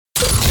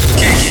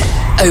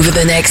over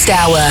the next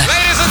hour.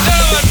 Ladies and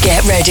gentlemen,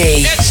 get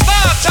ready. It's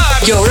start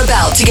time. You're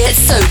about to get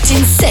soaked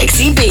in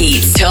sexy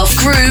beats, tough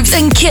grooves,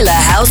 and killer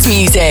house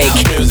music.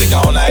 House music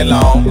all night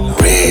long.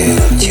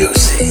 Real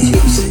juicy,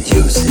 juicy,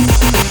 juicy.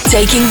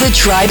 Taking the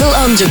tribal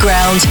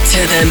underground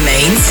to the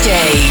main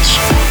stage.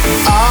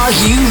 Are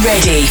you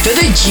ready for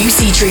the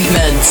juicy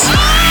treatment?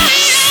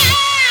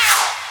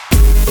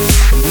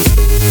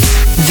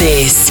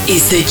 This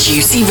is the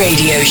Juicy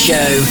Radio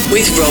Show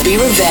with Robbie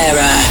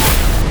Rivera.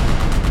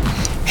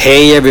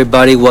 Hey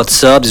everybody,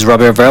 what's up? This is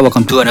Robbie Rivera.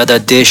 Welcome to another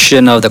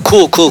edition of the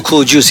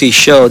Cool Juicy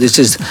Show. This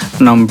is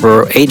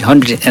number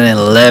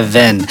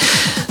 811.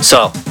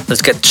 So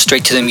let's get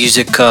straight to the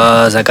music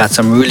because I got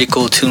some really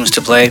cool tunes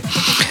to play.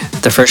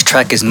 The first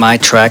track is my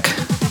track.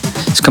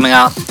 It's coming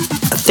out,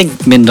 I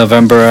think,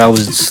 mid-November.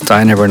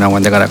 I never know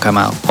when they're gonna come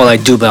out. Well, I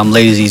do, but I'm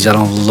lazy, so I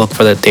don't look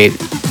for the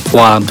date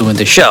while I'm doing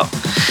the show.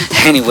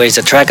 Anyways,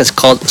 the track is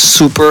called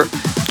Super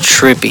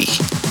Trippy.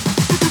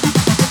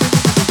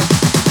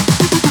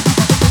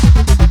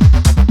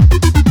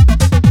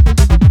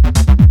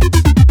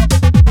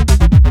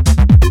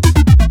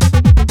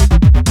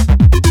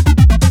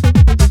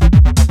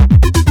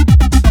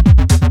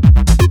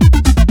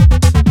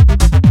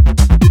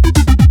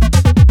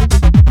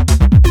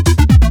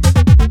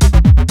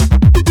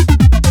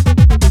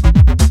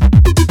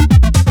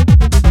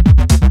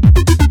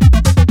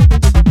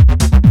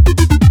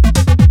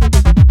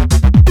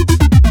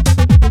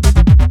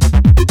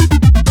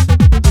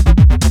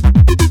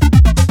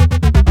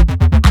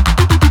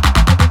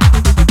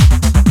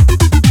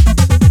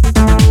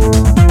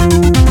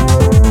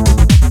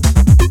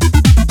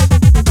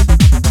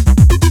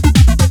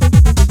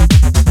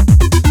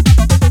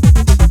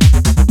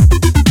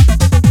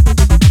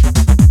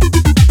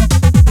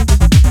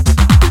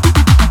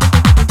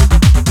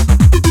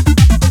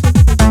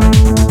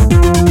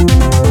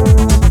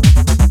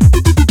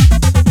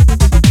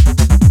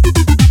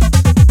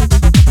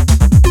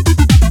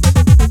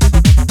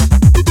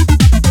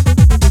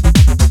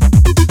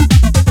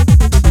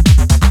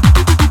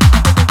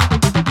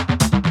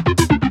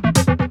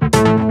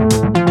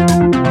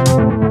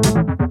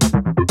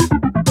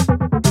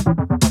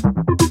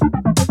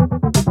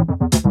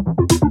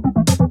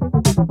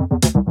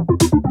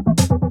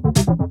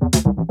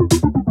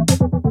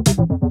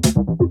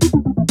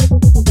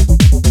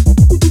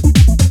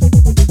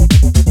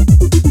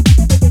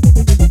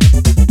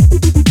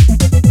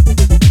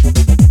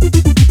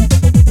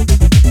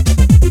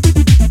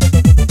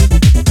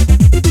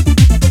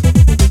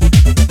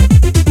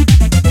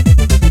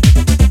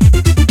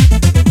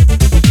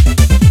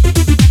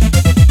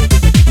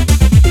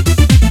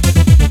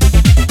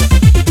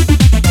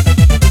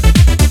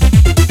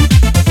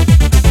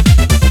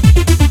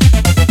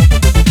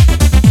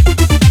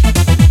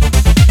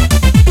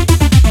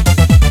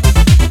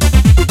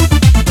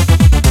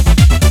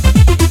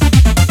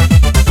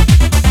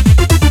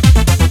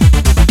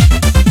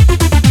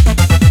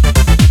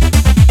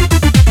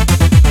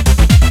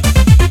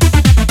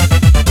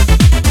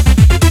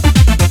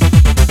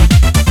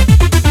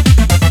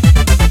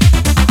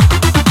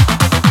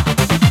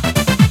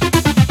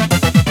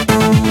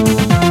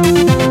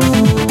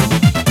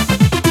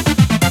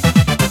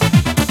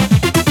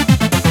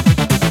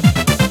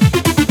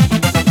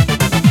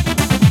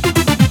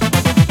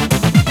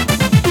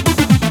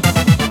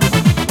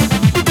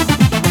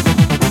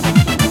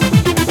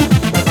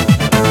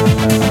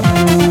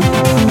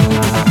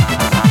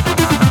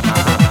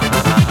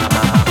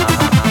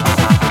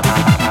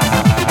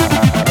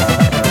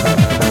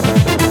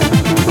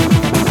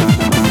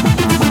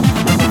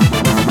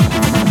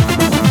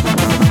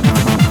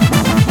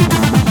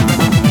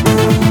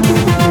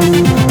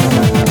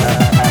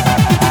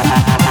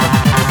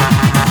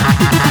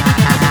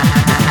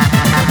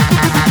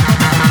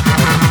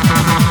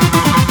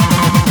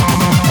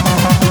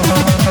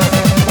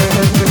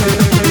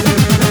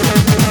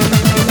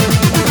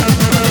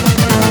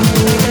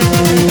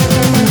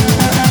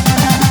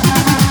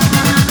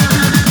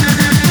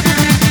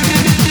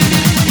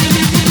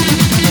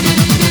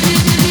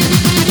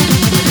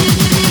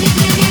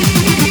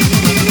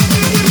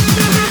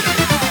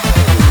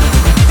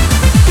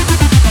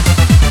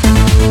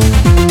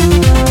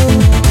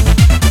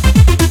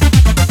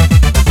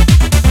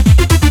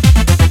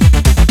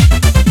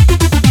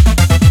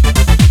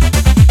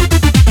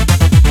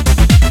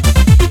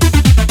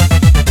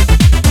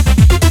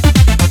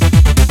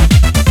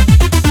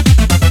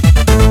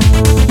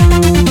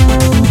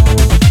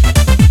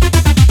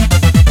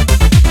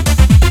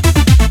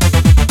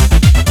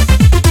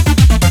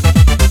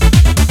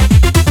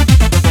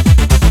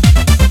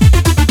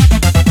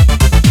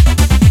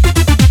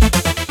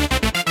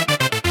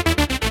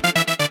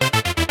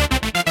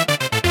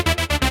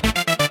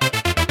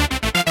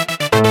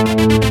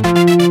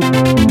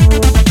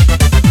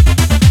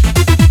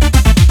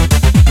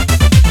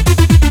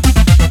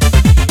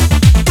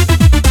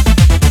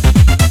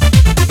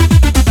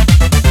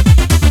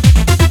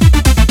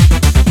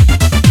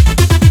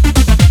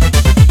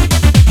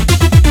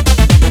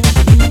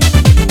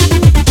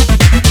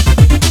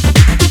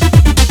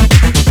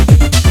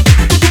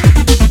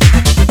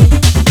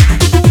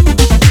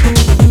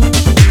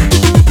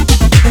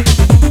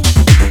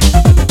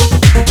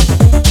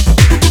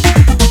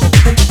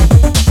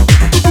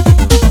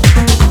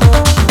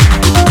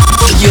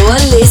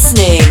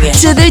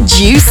 to The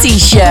Juicy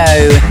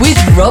Show with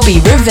Robbie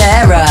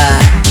Rivera.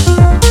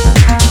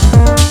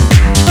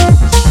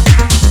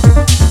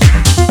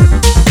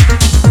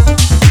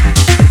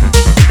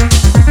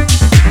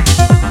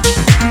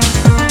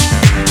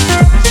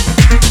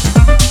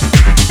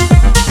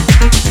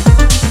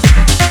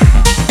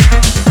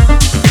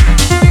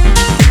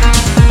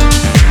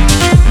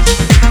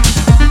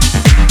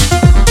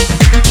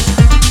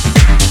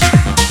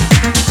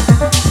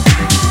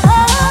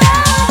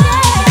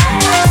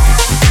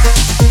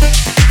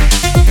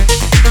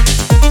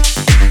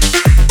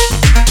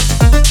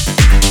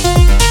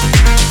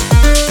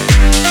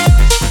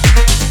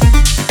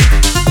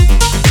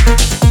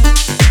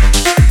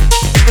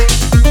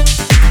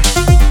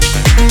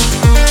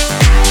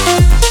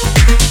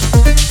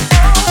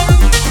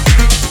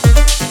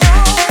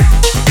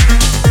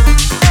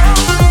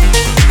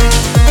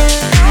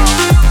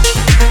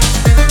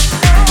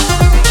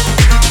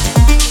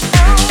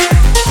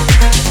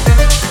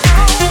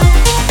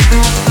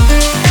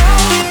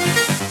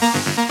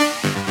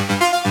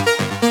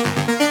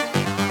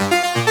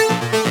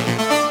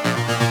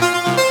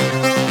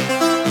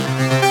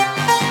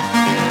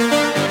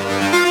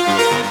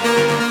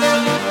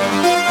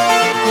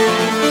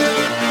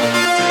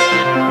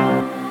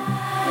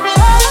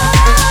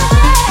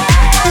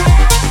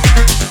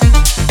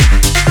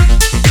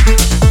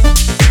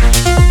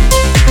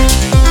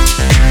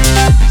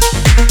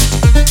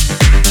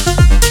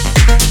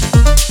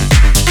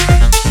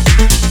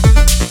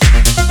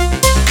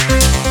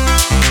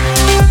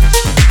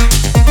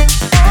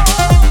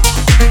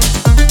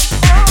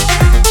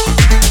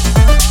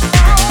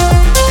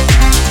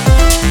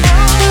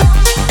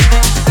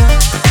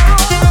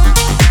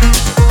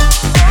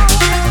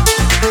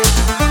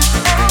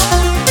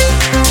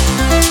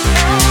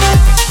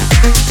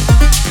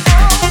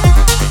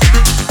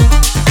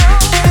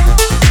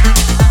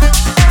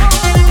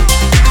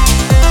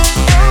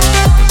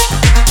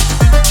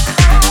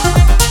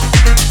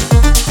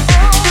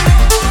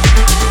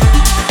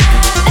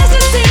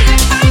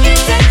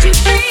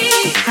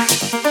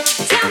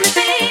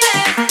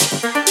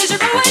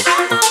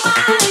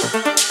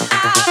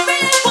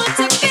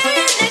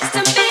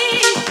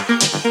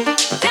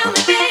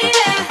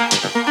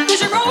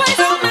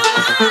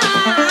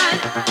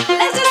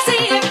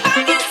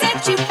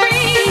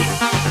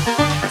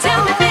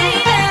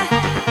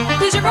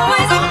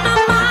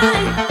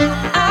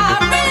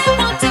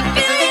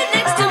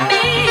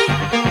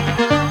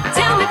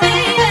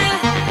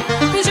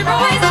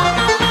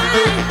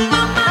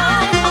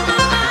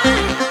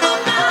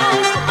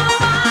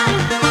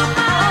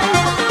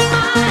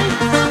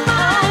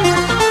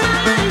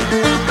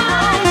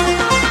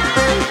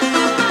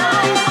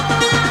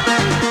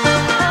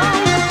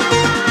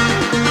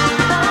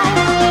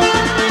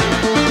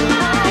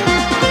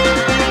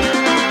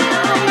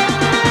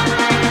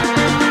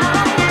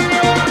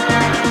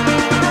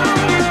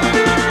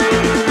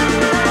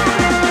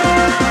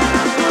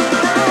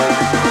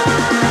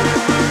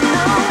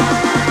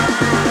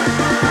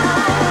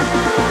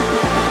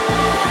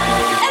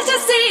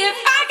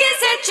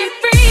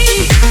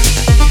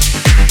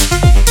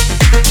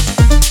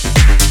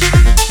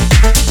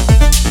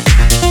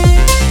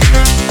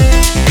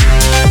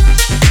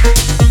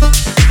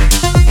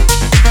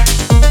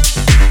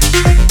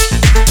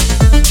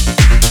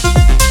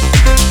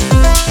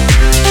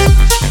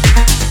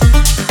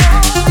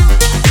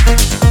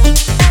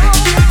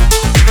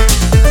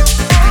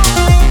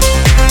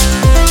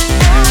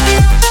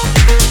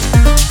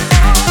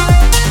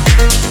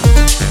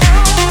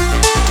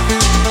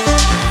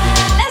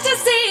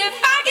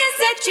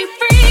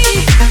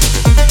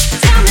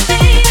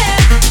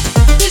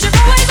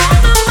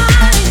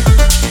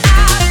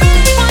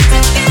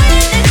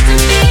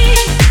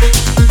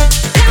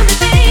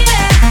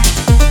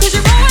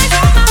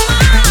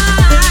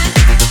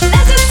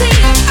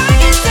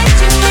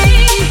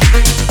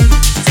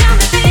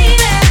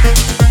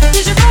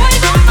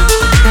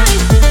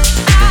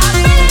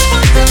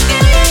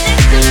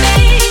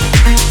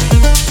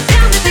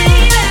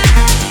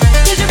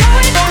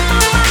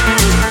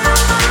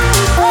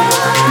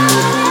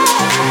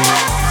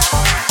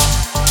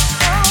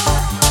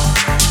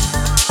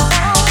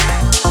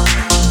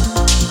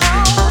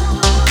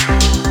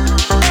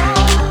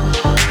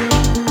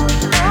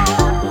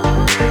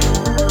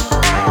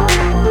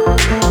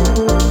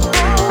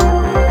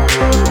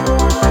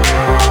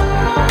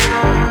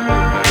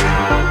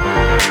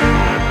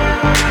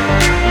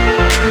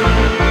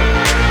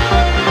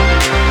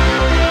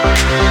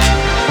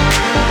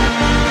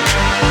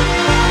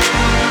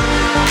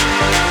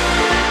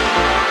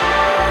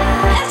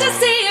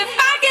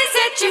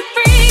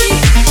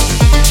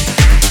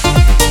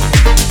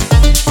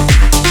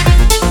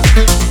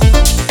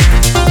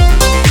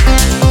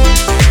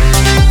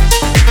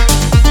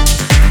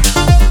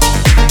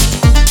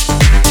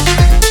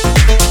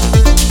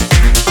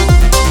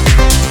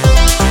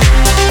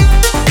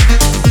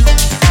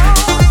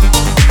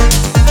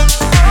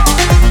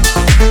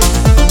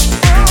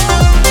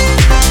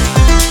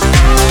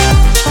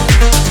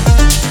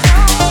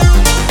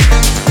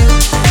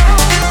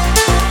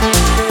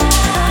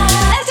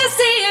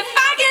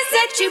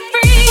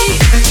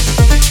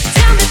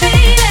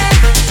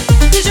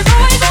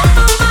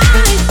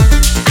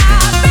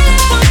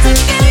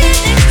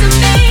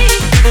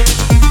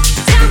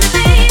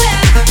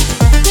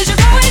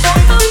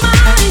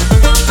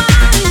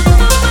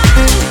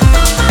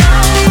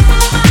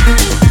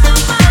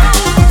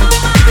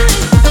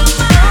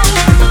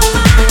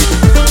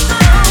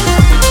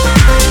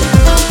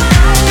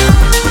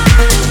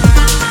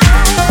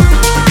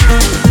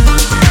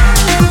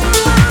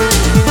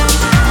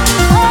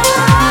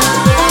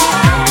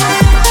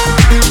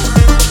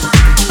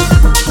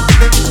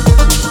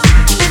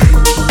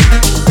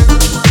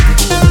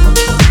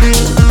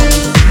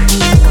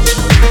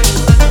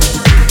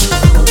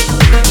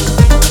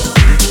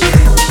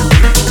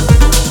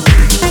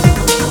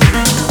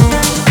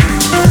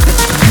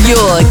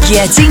 You're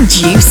getting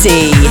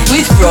juicy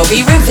with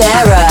Robbie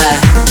Rivera.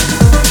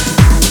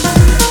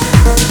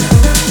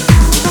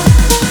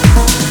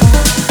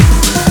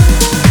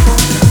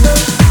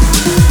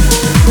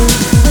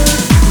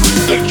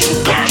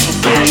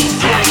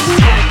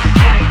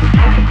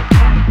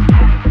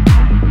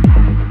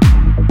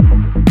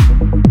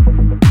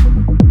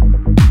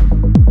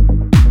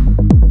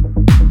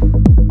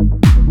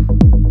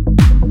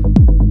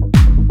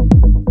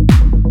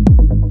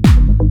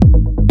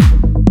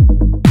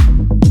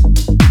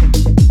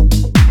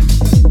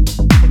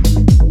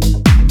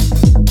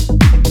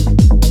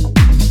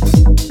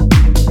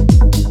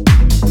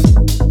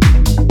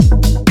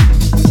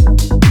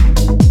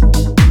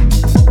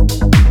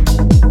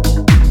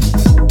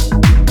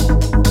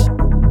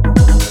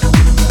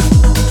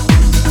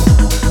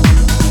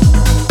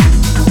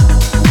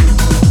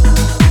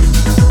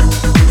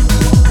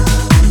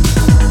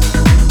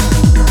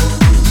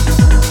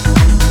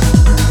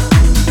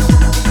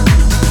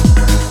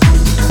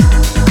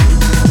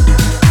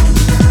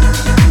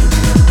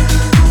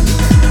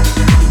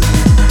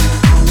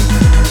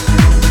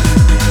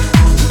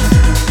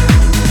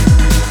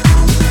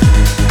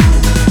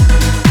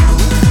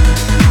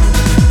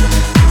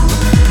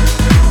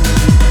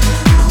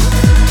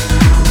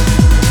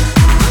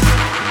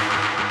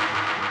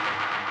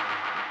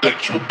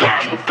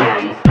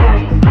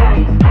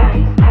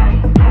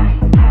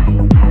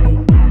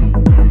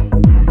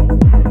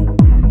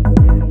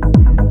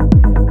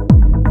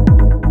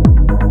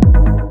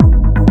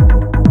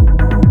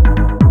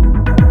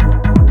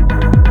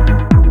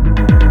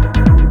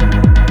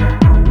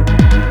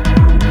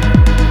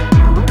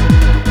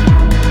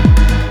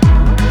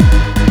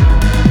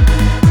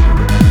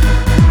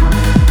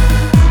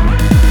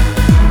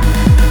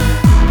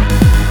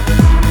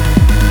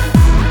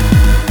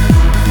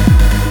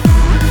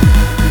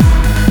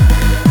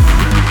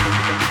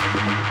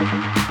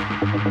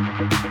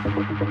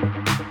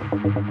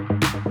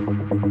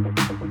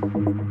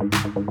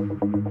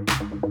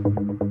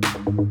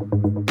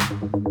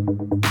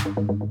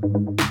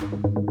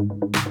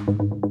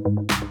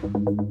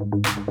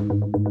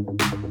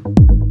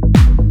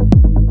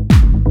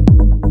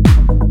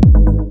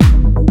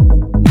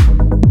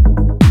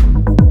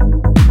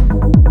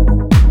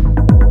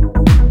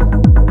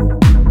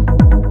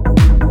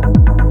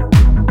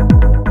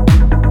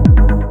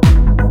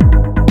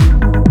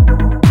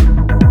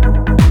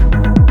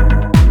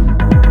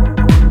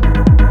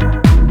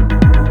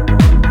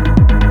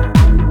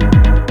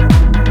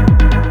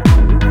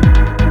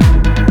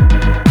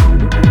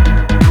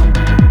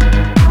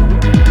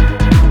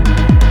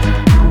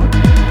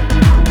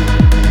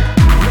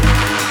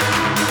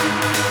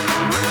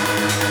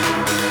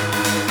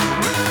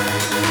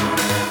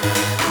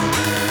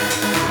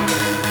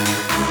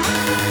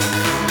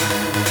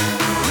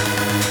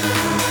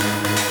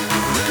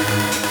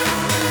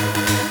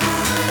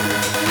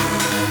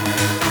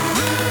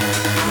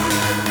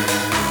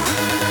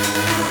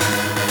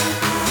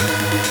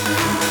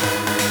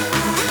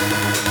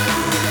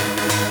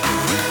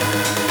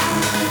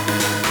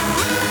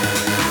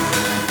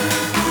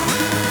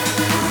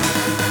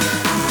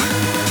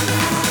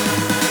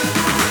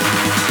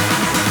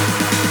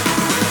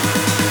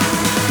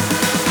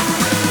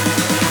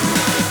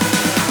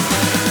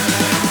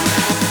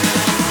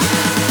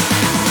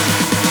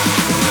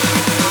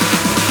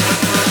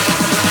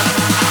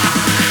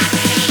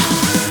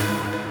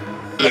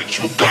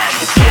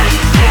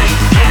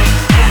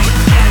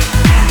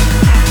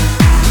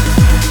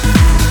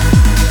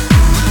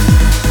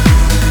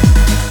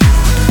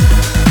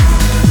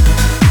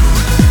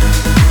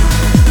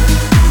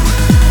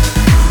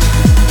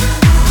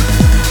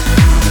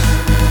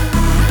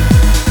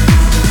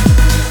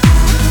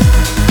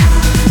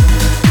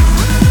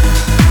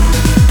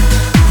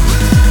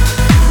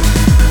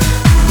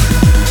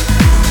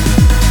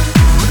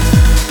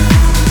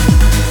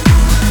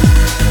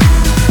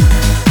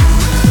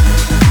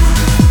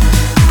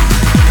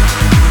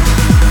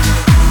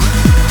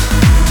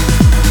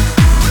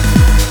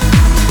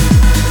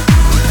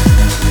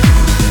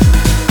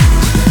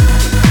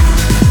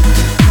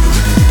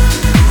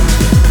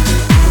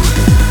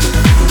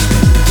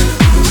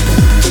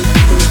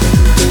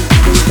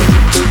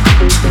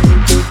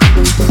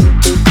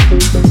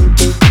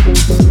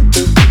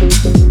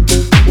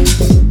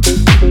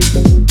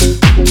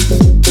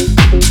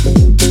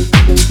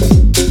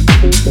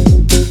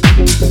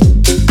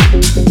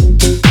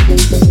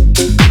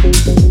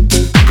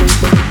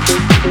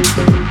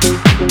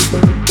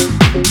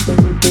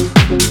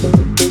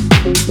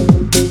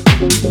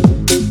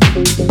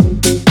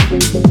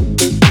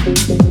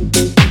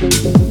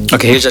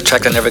 Okay, here's a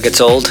track that never gets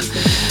old.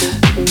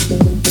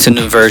 It's a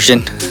new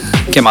version.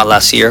 Came out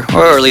last year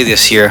or early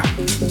this year.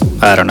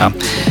 I don't know.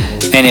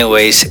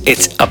 Anyways,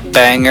 it's a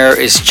banger.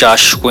 It's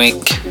Josh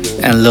Swink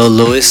and Lil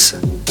Louis.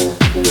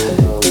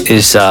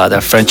 Is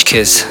the French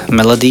Kiss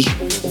melody,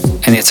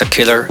 and it's a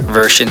killer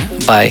version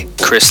by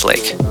Chris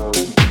Lake.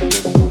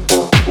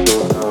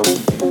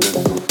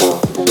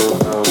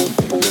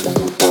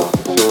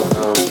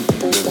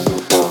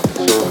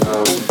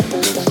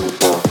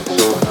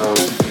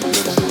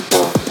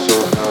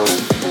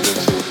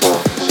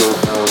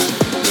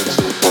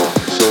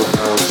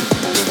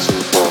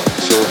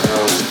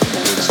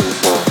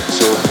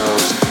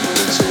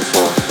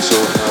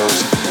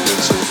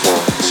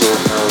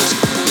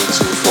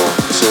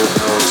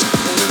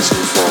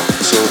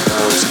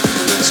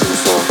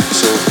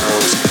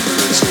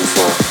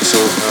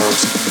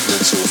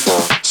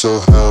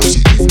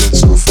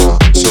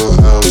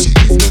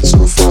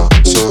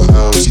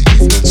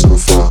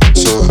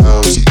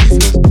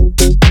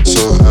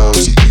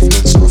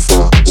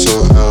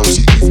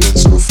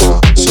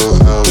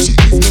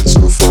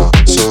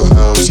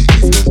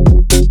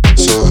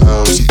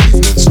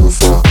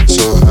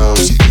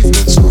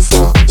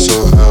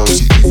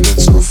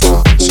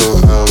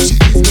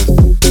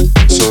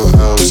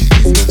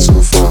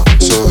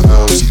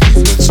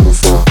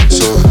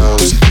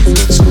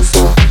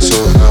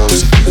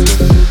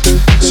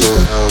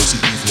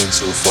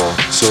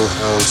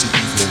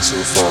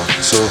 evening so far?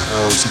 So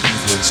how's the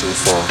evening so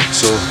far?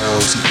 So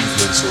how's the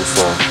evening so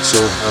far?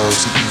 So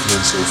how's the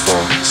evening so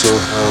far? So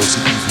how's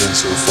the evening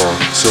so far?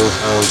 So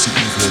how's the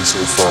evening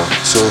so far?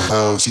 So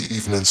how's the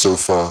evening so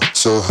far?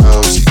 So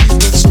how's the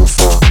evening so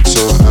far?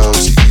 So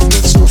how's the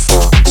evening so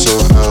far? So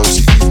how's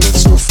the evening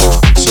so far?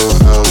 So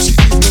how's the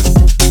evening?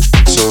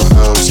 So how's the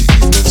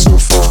evening so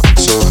far?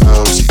 So how's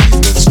the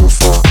evening so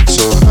far?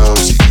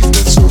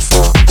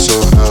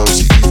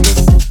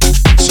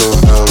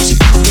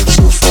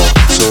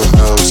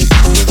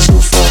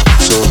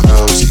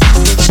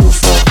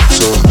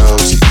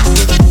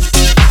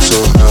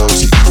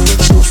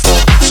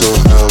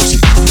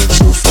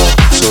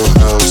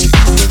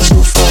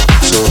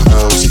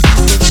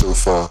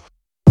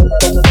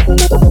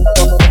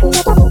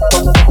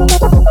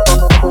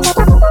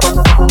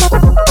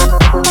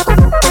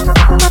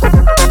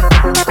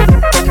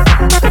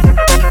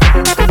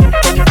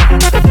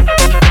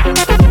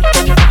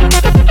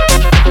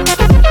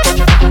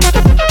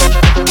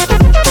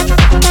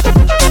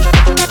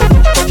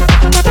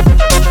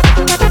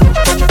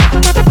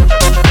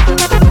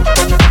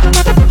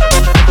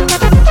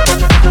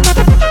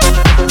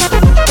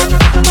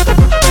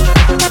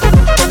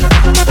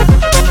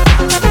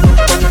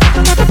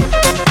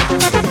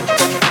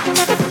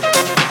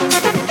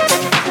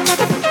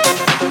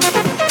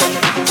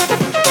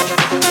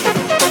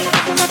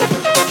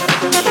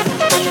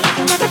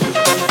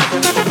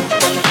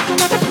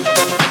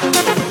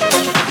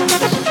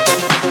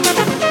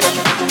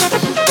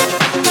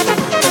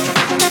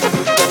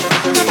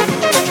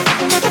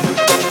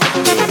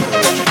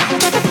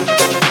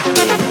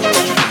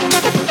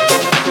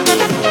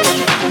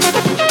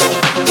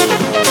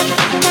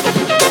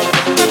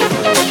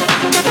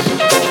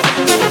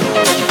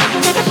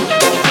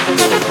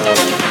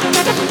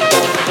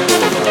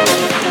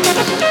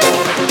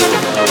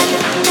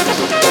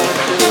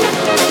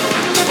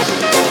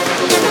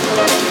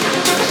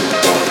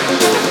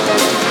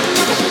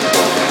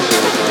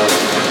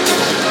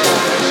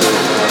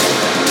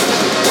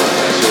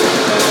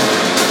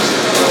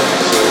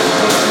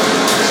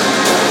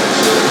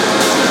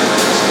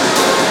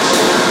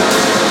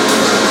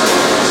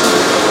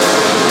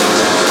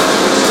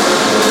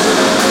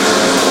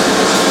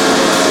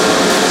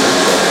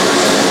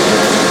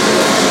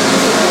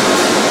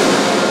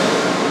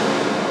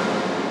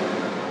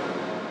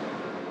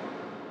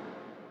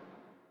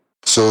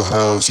 So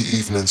how's the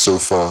evening so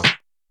far?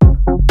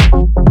 So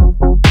how's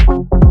the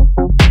evening?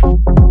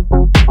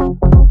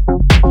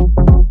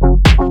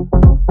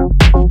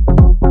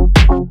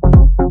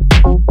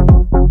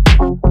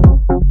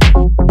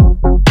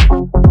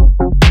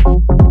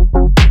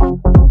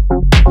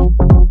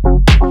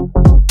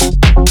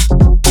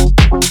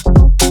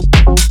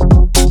 So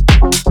how's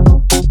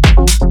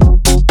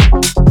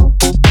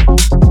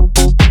the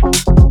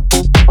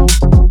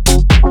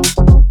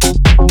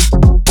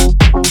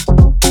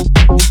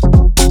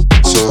evening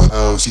so far? So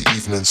how's the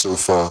evening so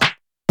far?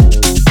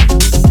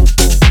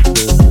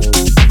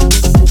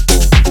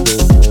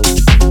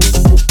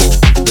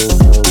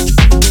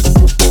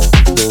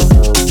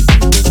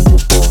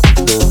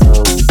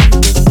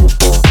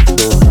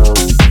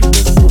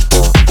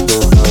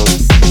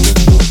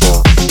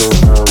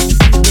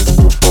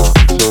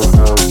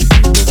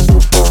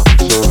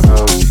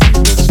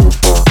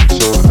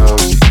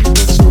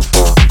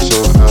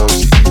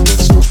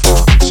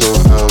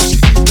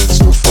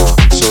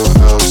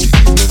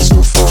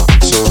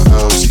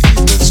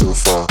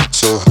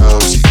 So how's the evening so far? So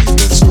how's the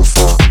evening?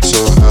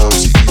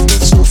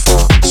 So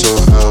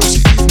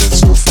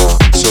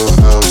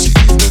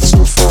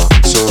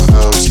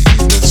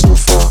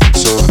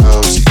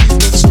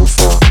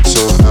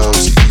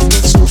how's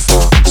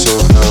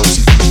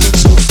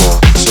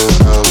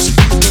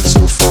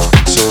the evening so far? So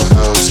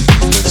how's the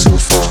evening so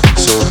far?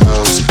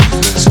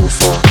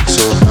 So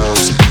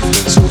how's the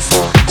evening so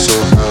far? So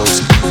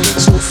how's the evening so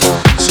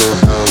far?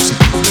 So how's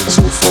the evening so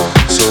far?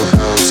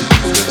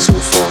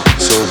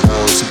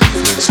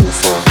 So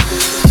far.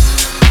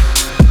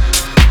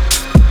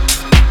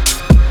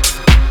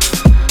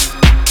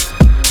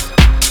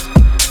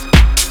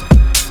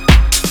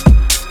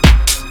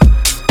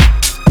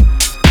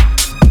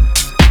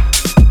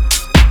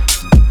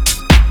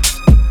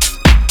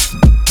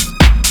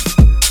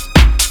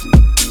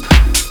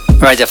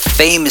 Right, a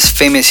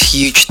famous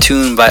huge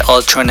tune by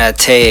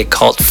Alternate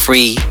called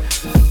Free,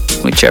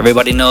 which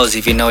everybody knows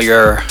if you know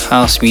your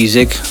house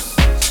music.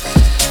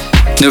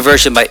 New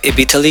version by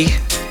Ibitali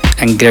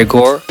and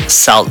Gregor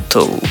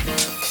Salto.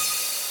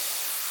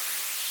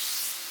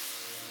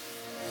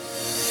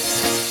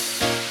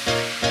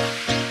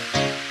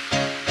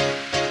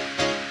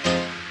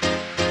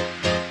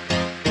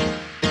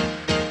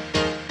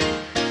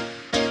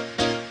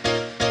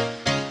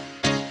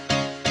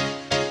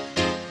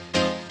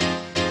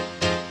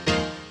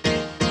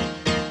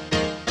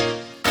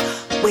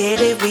 Where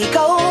did we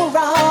go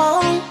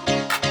wrong?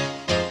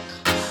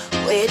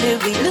 Where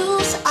did we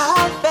lose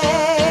our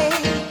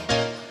faith?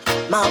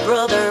 My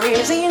brother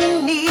is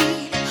in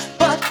need,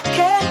 but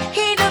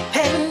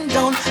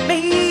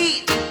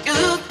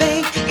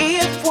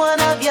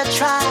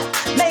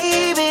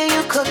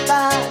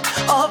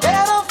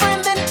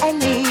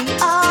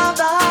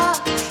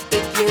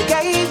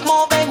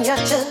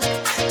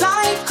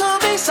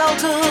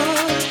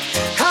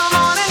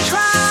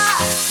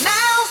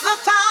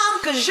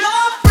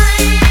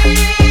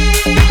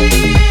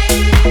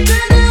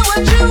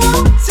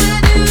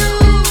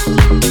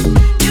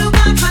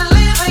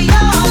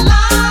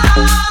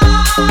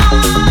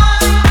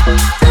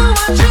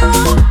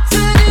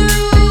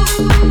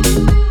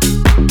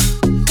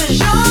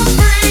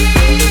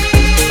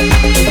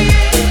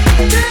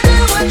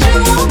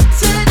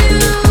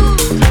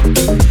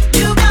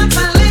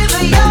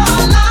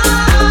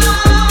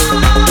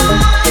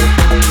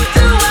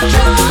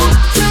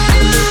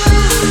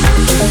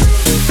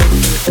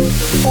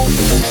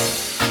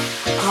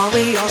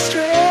we all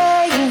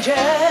strangers?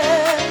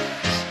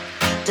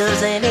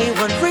 Does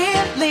anyone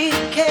really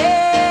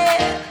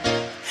care?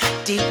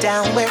 Deep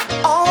down we're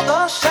all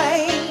the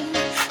same,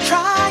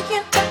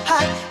 trying to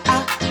hide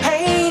our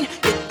pain.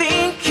 You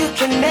think you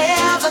can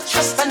never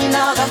trust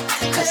another,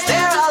 'cause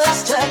there are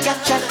lots to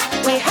get you.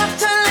 We have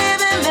to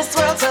live in this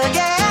world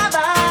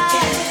together.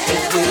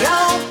 If we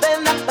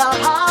open up our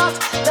hearts,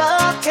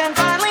 love can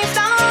finally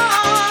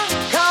start.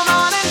 Come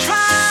on and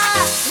try,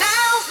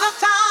 now's the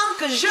time,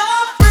 'cause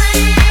you're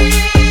free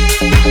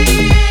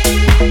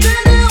to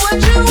do what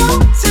you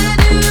want to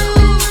do.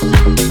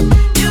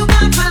 You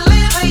got to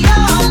live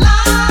your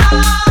life.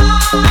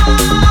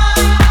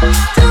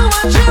 Do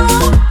what you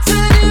want to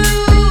do,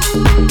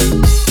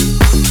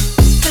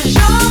 'cause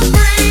you're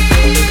free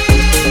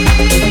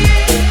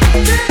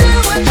to do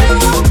what you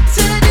want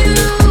to do.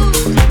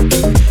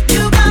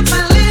 You got to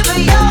live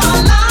your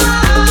life.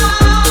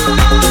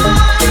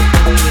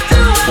 Do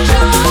what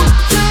you want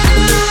to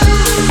do.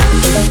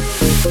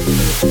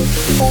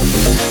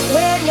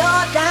 When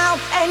you're down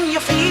and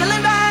you're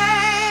feeling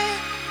bad,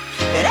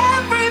 and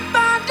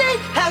everybody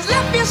has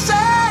left you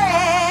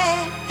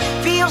sad,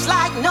 feels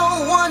like no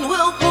one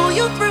will pull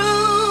you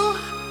through.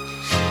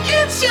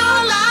 It's your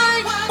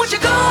life, what you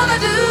gonna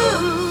do?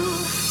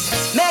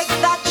 Make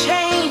that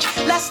change,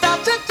 let's start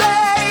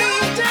today.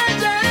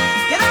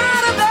 Get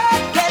out of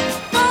bed, get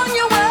on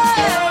your way.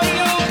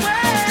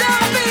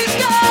 Don't be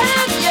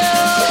scared, yo.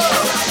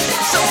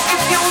 So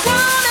if you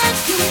want it,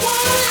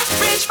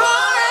 reach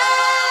for it,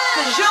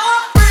 'cause you're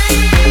free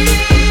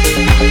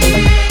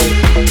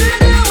to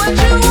do what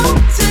you want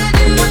to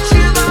do. What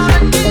you gonna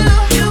do?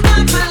 You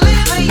got to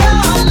live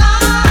your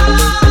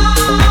life.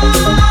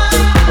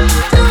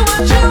 Do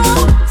what you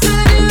want to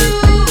do,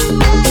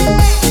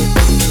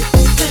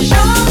 'cause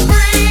you're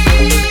free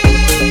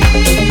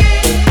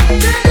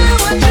to do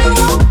what you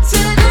want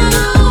to do.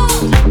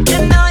 You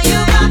know you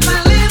got to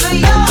live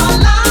your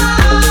life.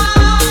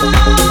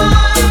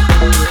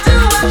 Do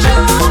what you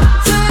want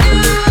to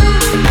do.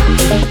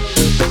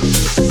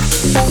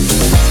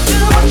 Do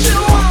what you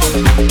want,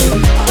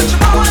 what you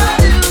wanna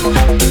do.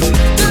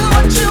 Do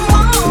what you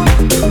want,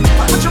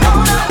 what you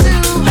wanna do.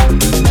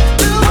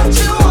 Do what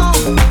you want,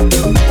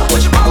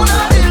 what you wanna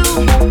do.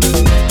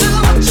 Do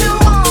what you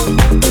want,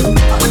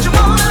 what you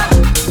wanna do.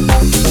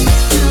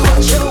 Do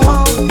what you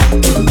want,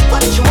 do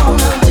what you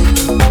wanna do.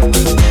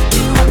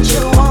 Do what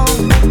you want,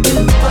 do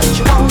what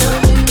you wanna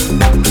do.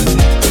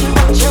 Do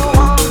what you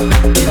want,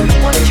 do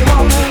what you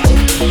wanna do.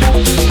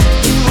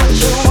 Do what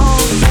you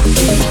want,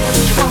 do what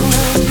you wanna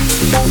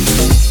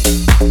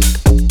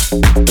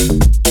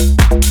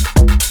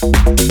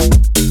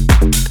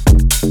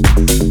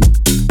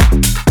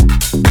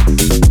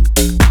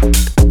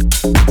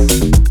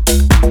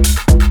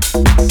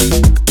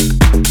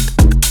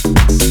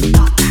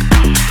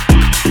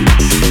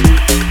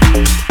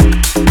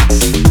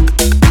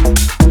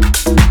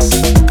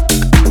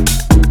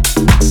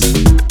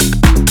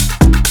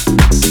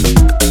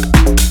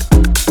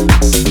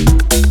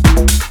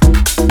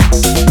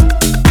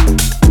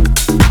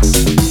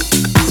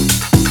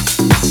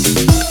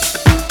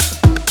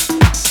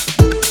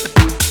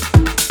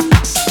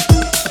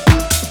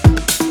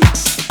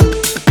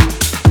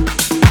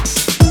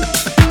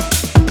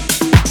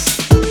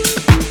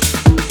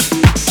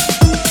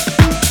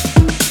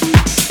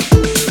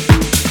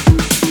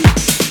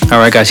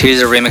Alright guys,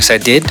 here's a remix I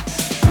did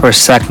for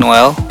Sac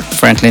Noel,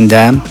 Franklin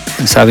Dam,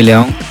 and Savi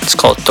Leon. It's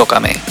called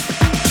Tócame.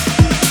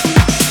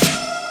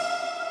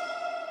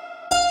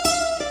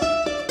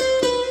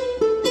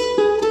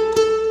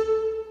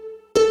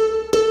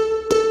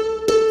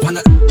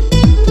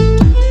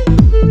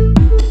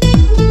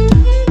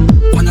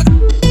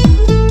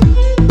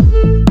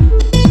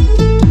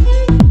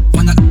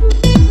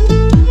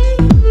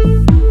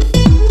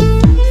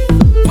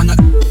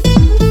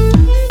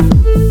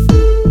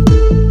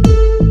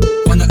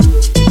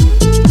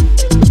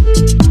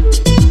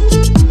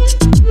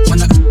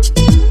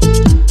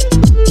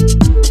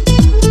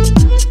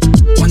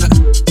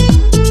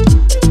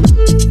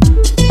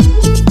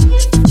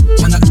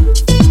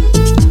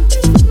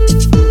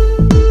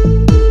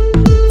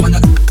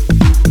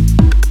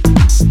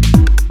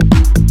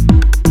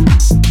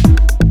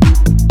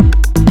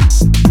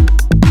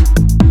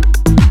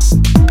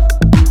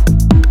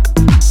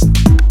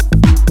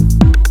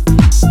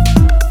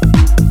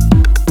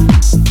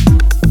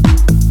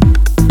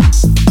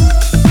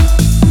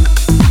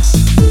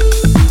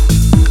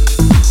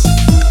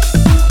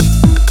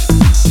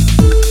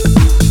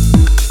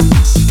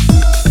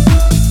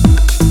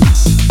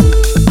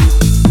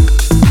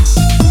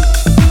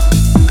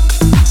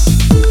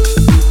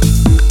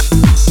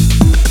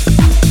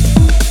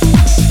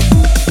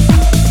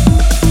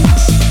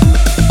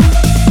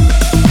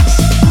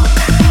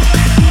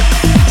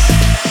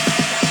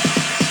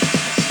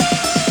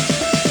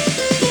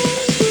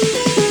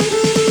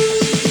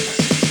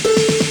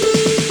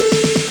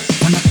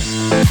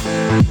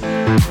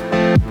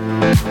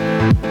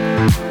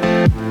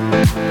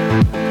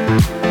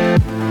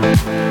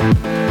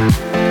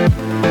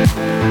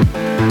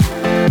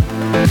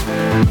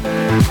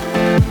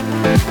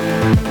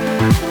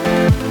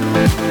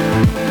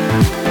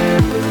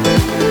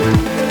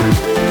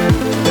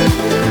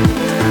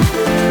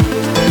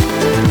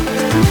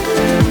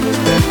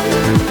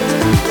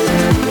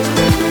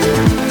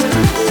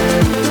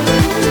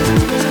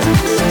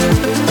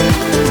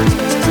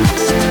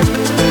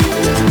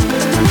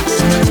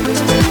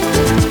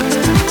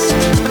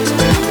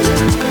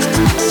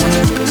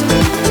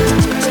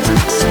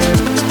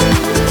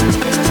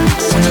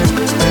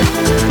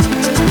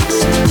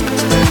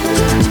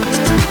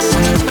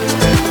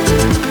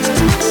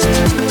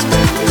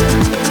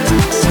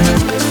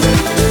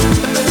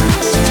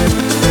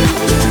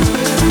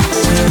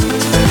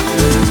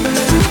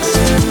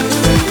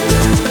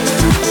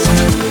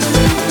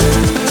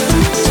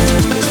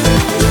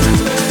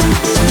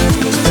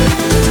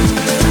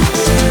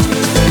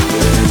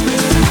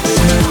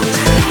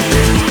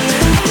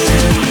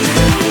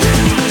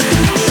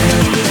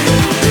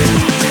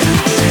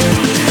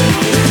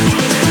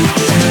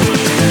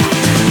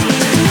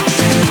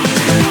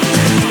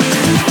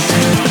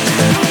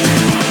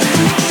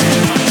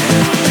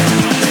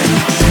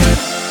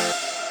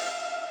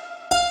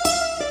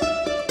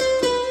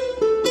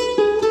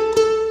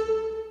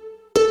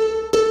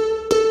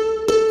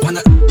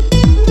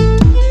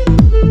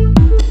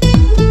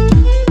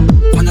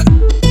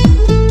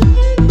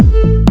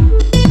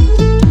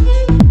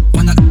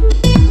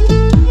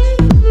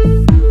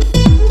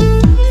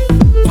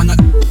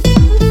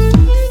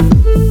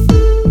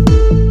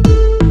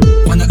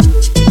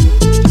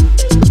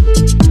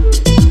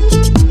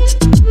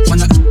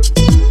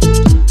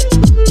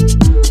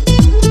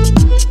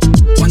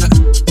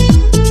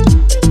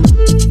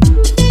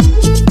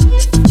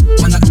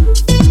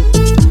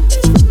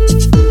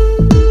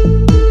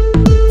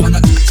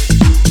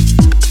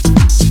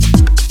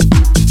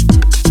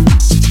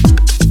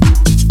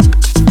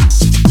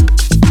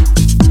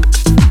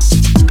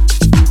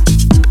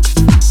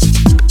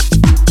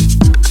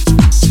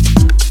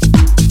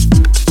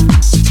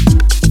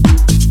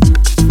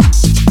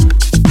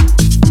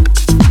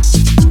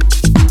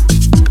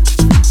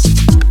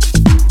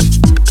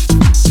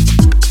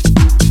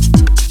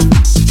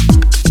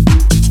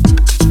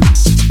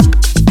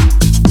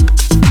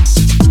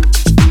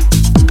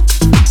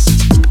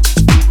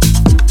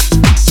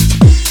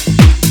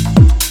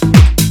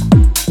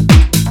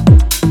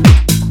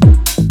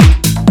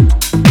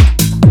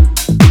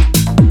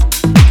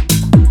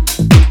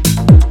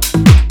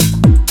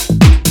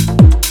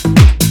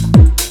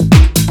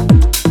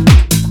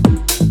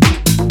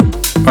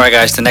 Alright,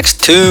 guys, the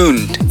next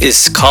tune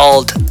is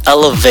called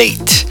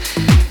Elevate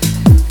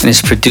and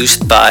is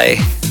produced by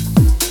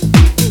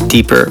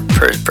Deeper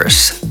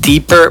Purpose.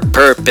 Deeper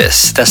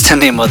Purpose, that's the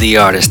name of the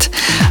artist.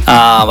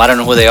 I don't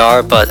know who they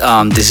are, but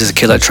this is a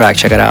killer track.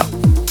 Check it out.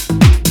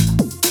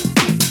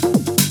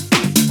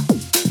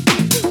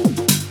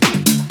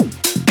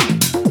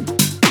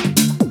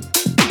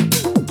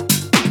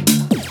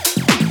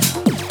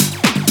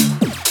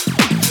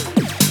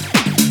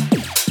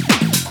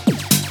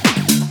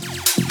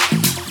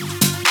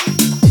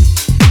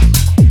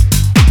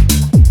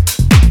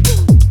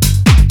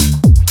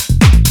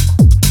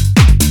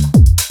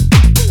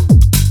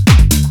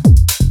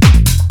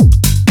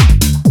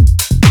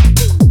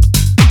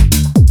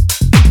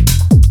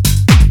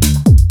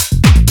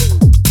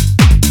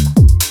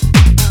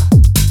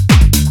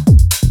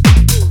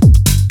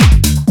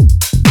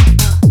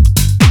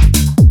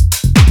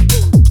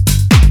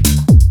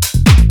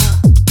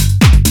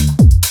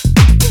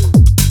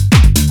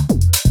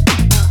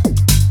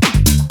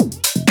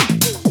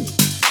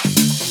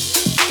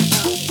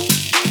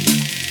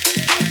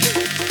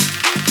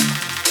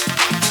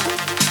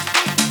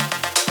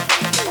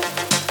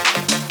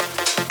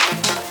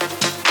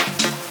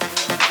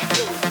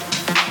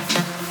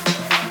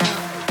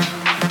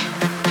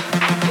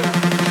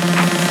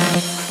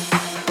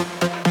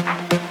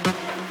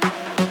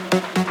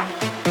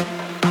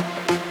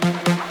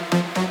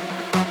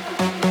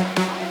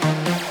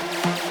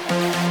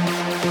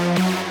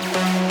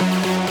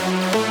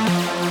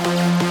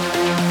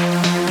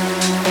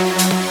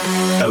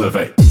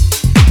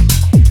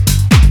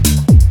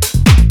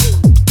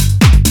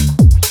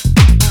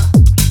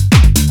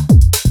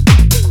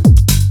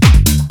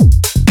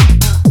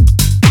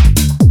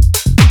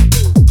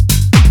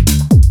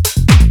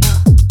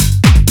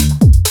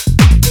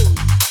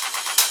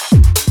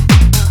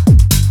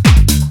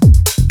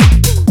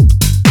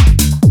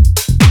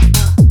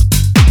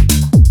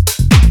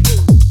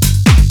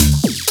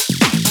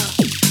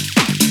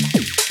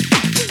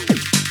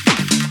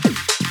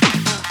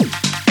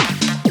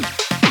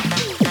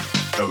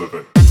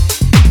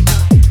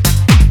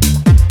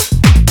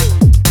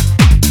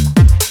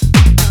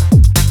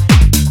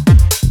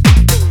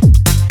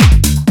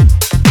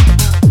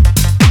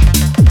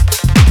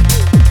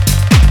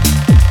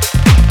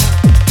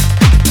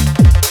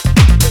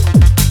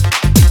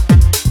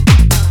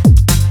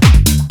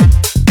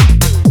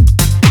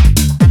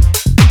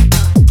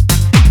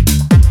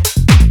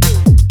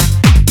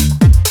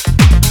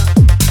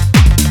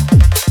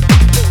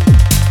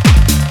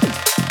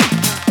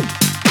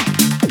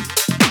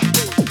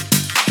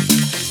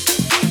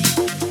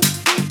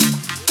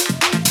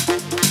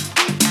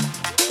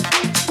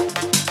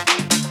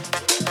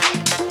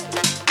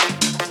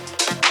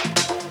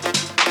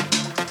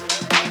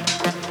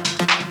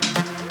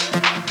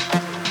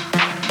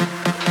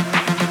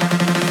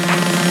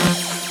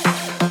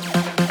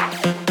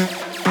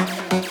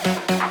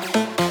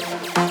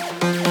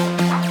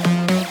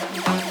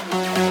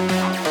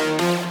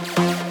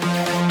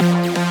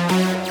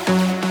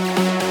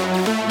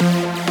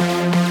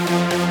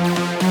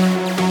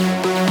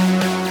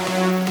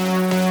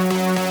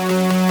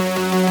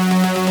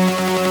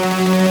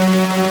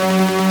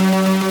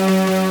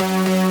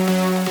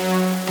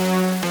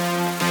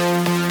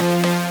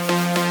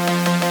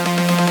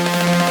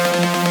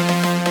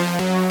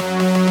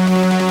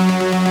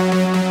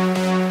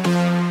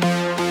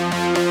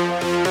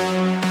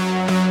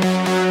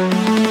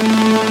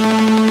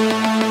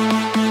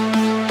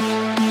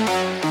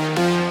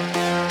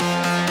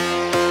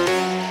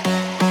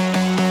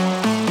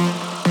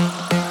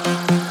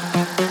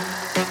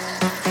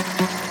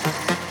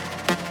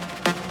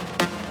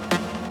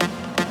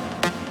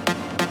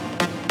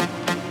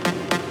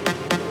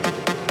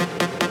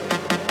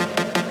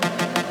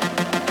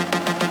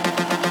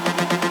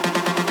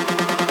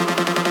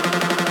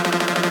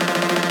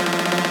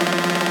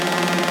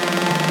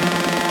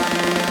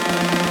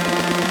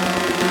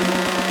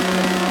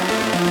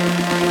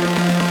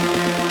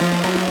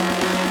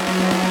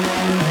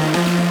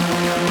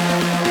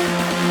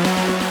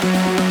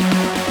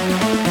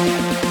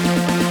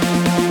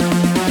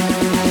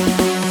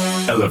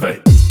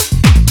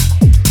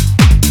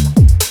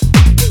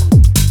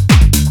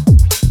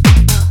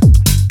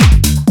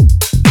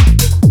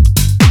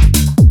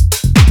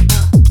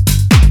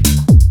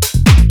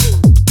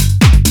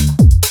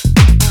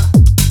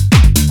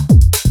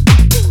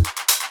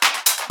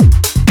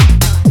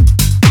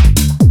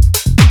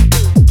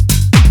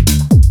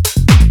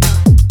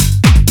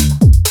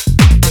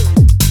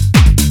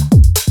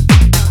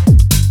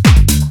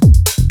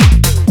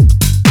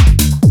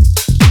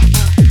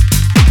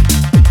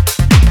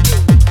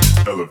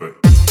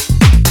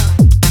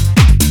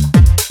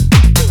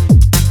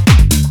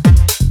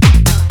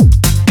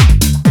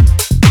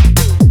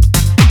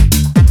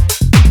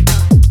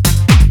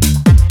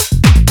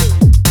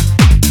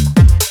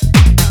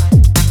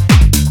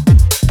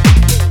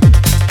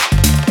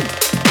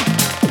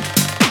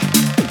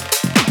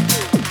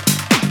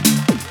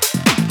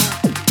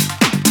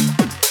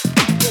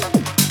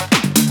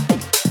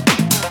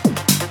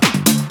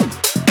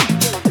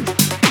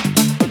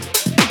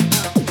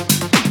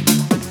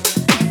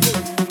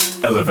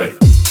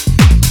 elevate.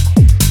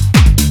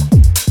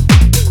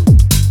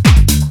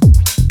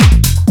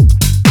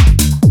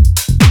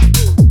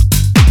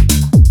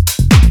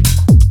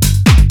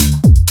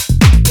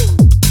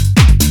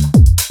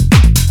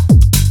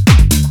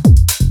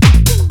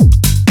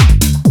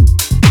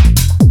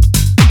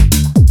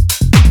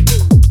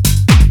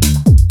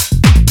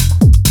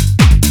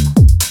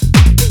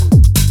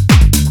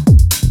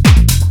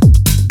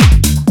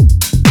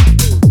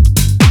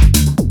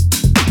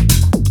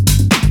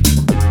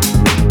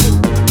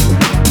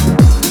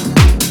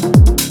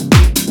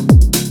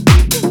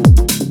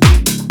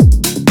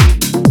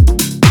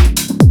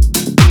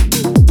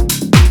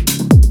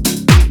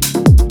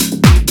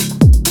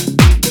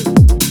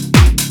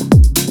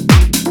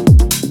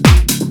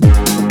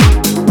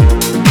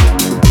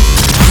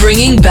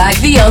 Bringing back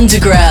the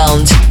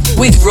underground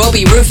with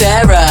Robbie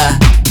Rivera.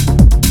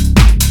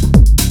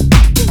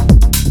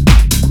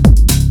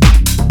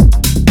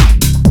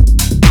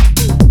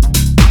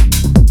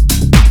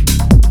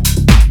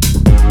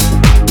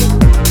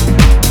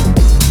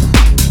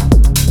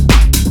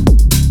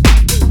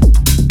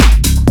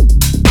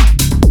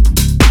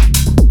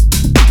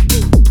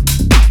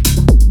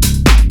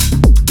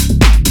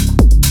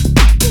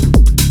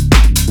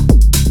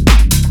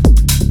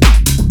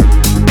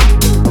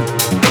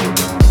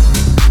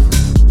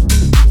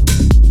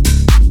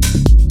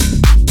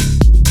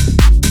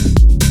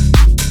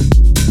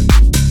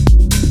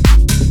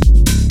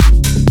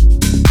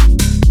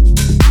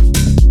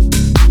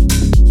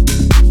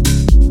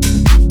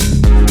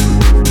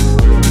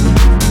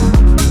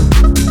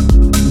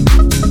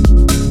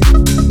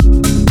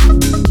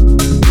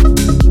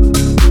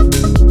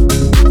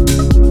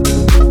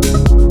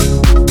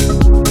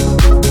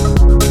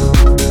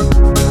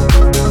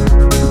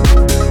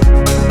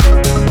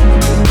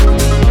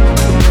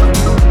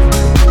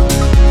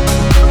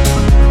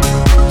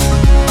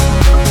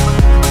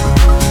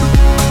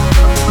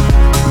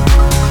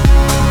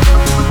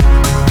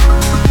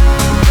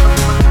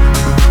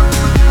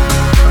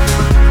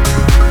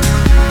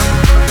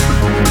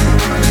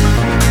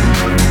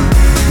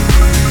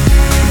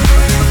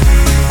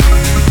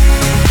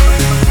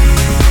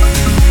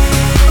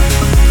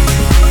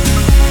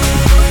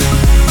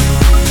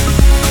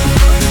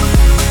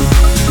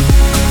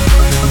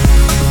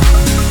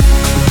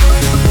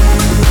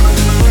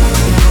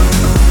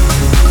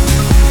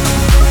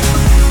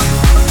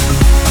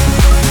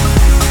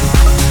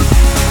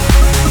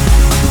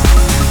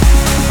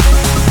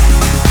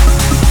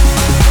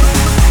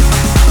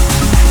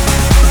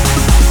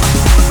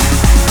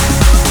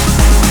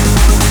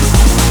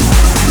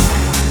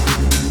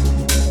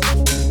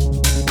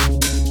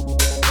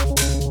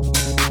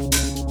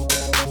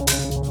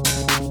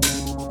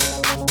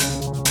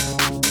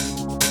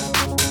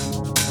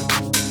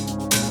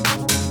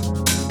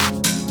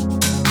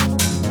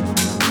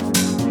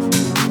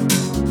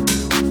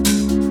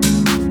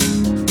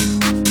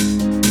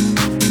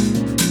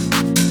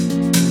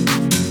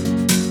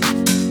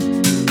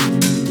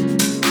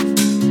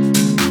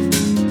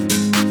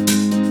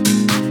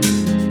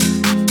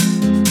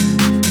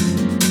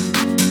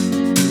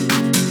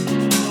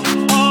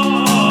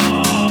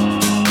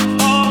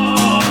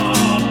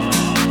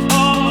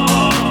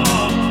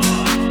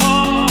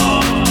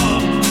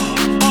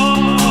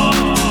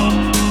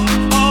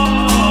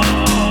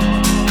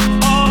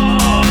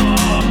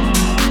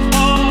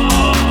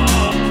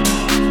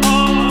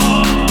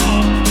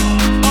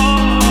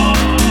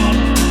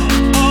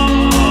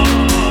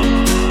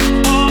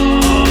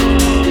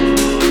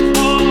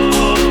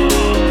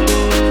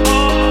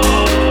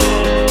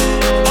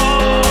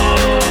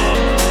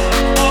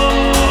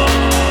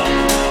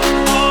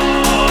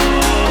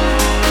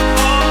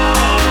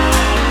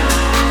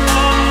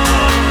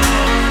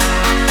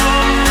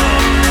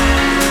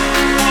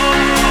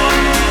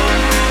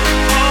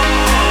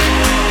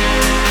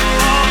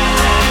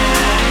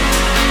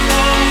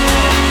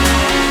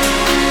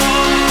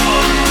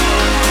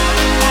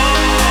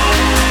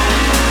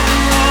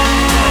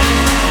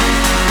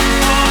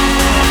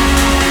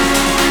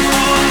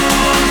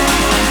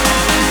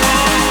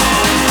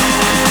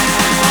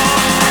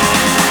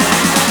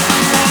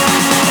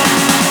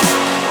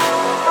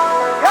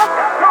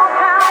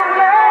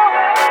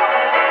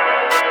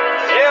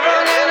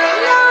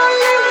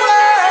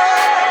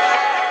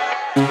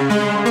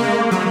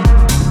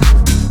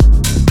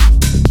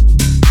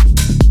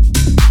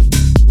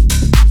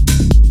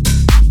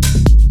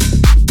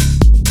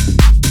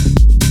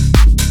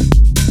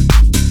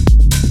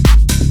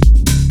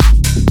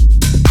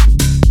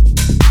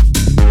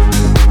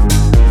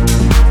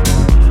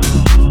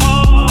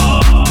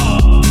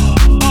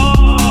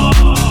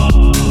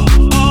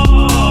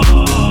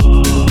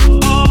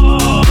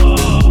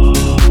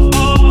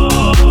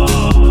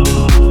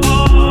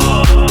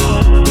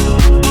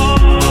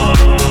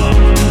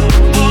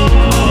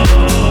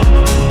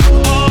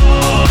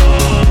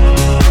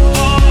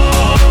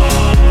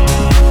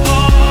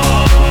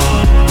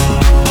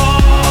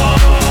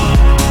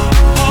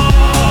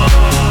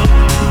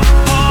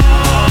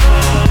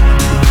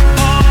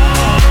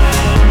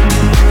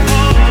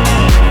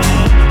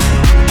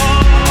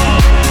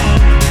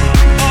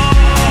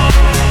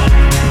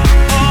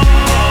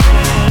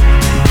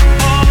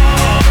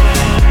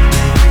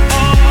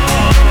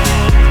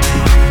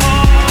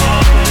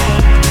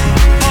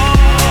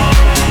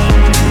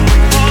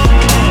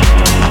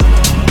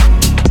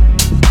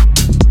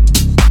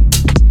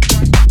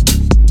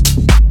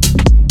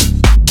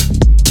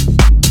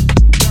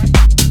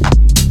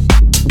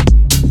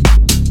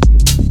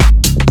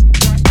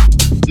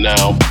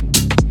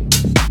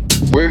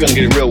 We're gonna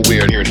get real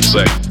weird here in a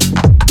second.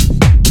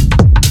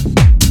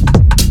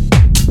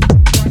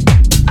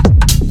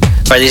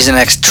 Alright, this is the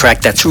next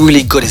track that's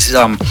really good.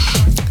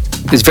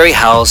 It's very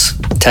house,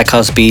 tech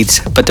house beats,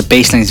 but the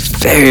bass line is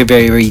very,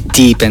 very, very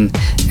deep and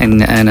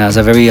has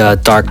a very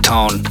dark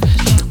tone.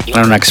 I don't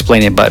know how to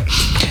explain it, but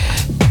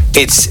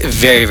it's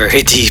very,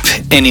 very deep.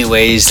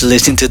 Anyways,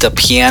 listen to the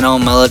piano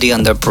melody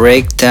on the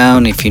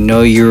breakdown. If you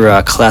know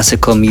your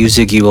classical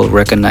music, you will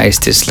recognize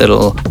this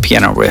little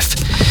piano riff.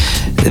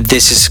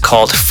 This is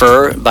called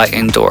Fur by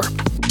Indoor.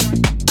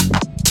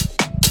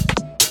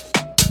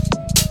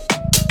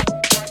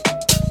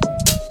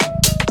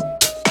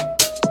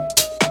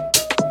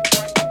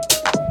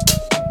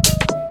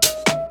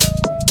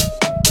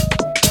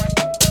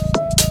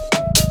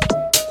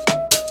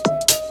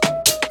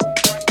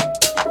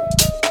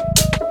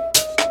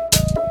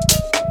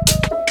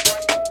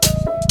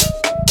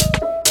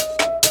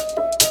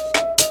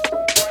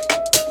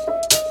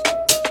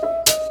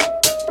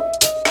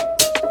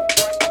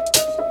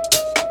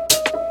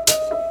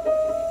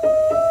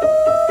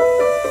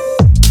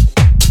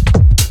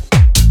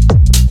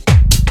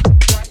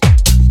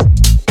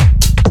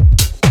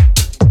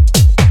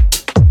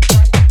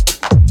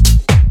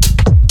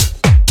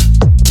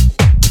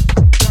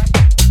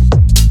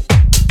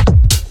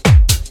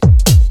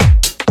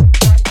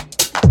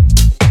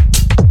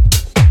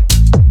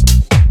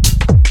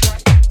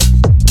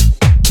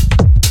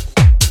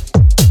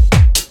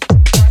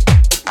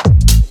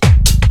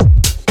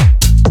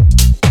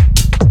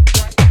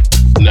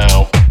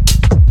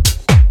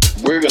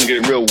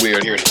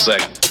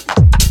 Second.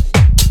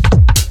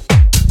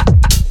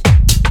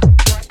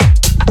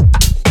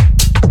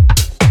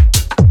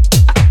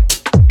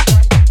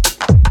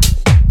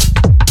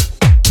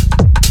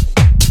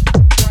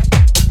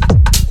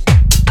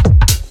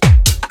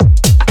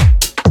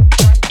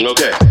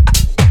 Okay.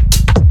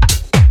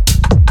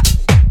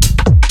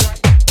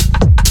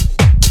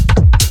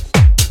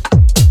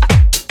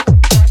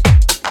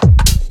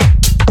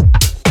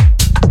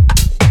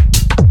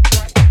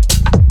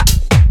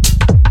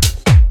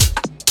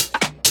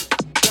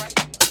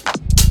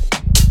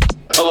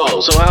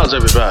 So how's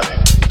everybody?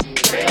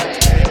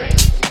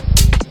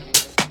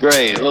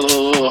 Great. A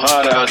little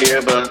hot out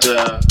here, but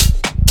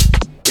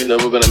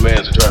we're gonna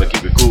manage to try to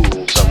keep it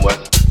cool somewhat.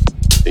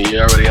 And you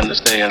already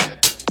understand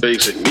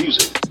basic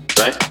music,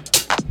 right?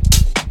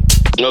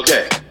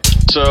 Okay.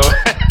 So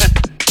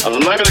I'm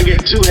not gonna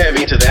get too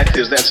heavy into that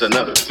because that's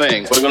another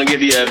thing. But I'm gonna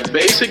give you a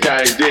basic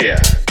idea.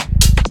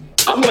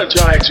 I'm gonna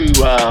try to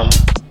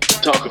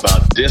talk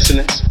about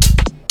dissonance.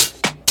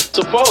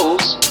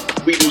 Suppose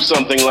we do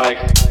something like.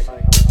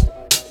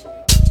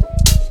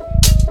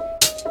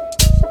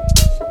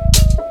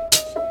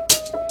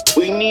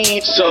 We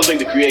need something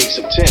to create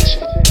some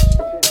tension.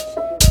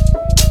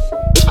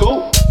 It's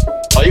cool.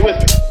 Are you with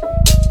me?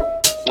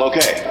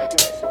 Okay.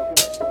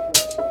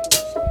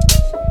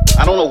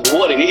 I don't know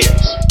what it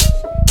is.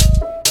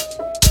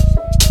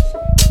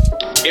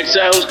 It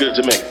sounds good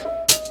to me.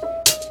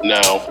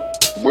 Now,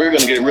 we're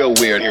gonna get real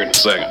weird here in a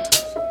second.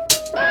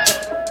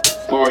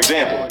 For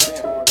example,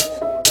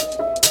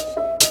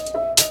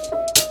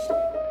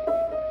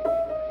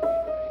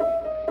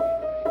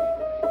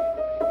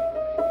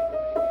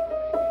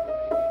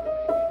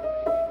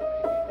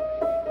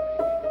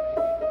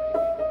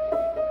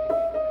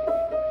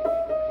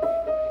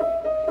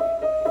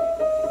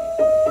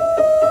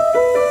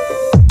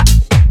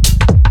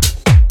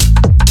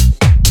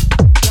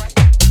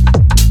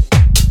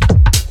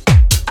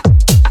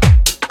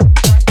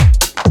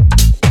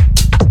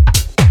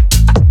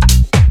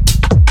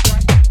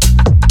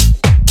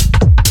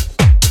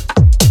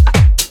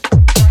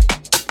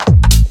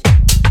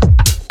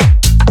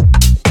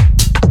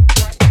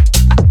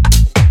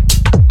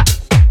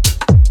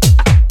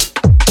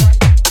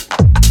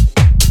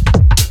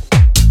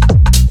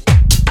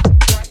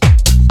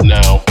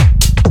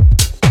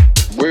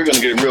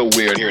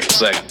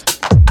 second.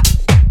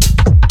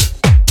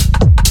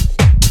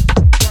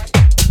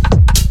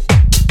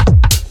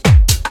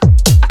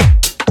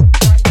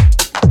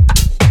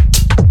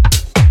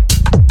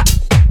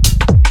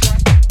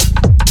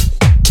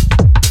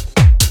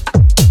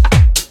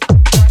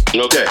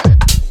 Okay.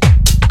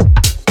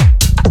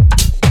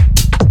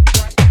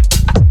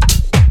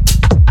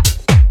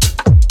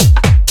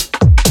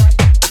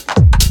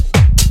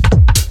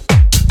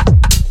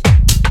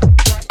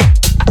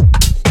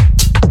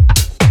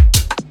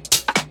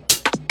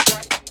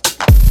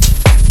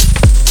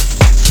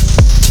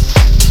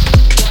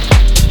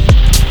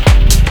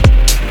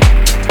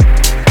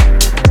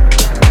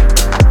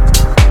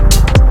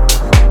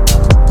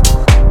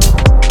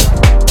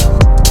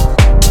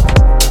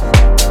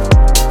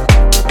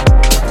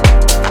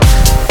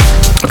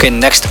 Okay,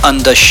 next on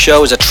the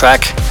show is a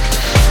track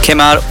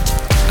came out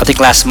I think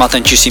last month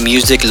on Juicy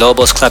Music,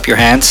 Lobos Clap Your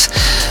Hands.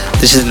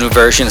 This is a new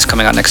version, it's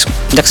coming out next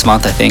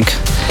month I think.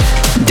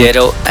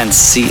 Ditto and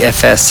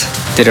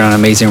CFS did an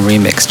amazing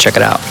remix, check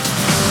it out.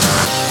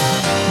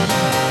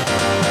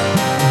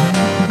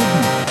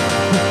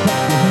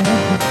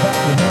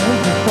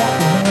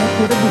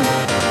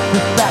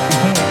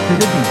 To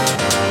the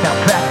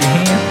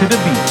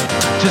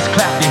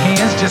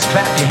just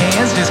clap your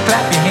hands, just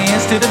clap your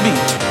hands to the beat.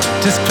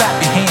 Just clap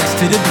your hands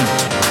to the beat.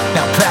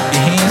 Now clap your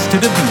hands to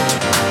the beat.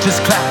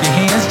 Just clap your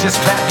hands, just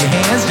clap your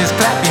hands, just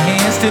clap your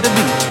hands to the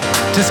beat.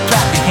 Just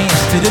clap your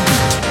hands to the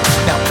beat.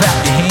 Now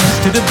clap your hands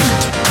to the beat.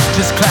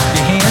 Just clap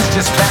your hands,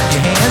 just clap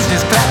your hands,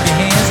 just clap your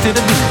hands to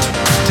the beat.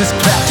 Just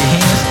clap your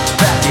hands,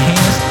 clap your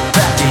hands,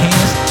 clap your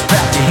hands,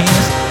 clap your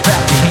hands,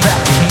 clap your hands,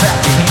 clap your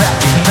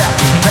hands, clap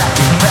your hands, clap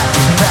your hands,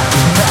 clap your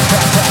hands,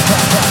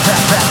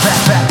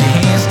 clap your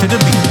hands, clap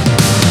your hands,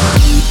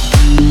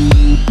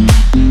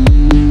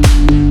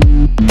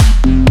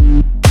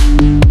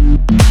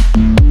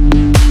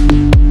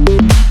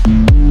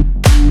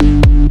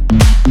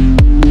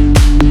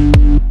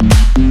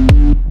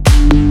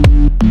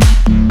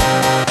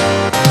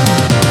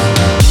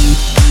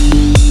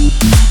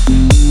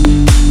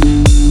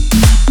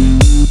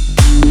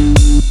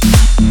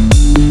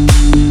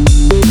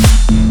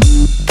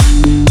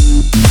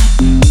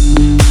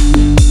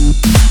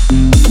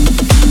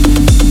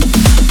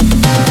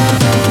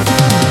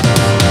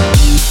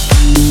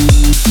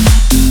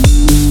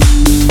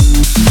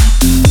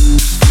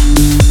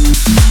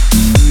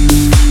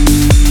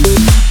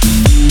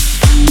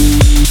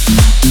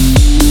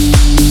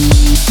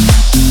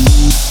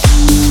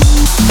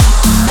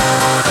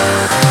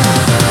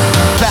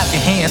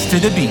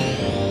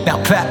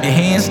 clap your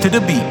hands to the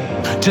beat.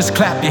 Just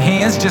clap your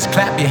hands, just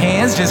clap your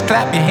hands, just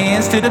clap your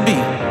hands to the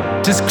beat.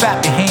 Just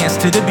clap your hands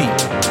to the beat.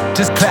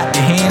 Just clap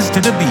your hands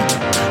to the beat.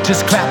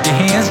 Just clap your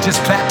hands,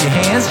 just clap your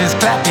hands, just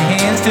clap your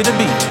hands to the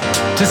beat.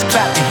 Just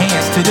clap your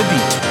hands to the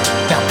beat.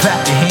 Now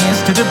clap your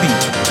hands to the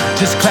beat.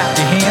 Just clap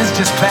your hands,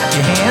 just clap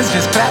your hands,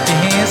 just clap your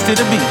hands to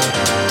the beat.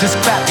 Just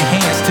clap your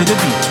hands to the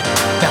beat.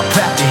 Now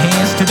clap your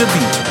hands to the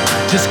beat.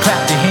 Just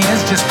clap your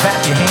hands, just clap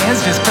your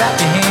hands, just clap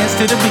your hands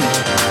to the beat.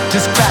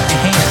 Just clap your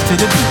hands to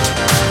the beat.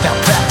 Now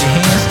clap your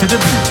hands to the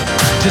beat.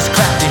 Just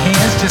clap your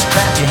hands, just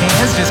clap your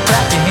hands, just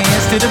clap your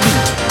hands to the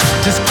beat.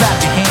 Just clap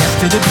your hands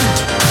to the beat.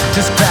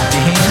 Just clap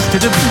your hands to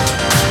the beat.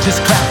 Just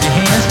clap your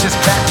hands, just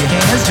clap your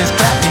hands, just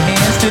clap your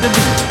hands to the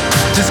beat.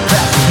 Just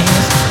clap your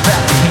hands,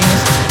 clap your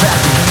hands, clap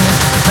your hands,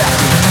 clap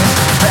your hands,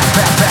 clap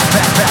clap clap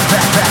clap clap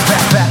clap clap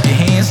clap clap your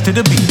hands to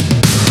the beat.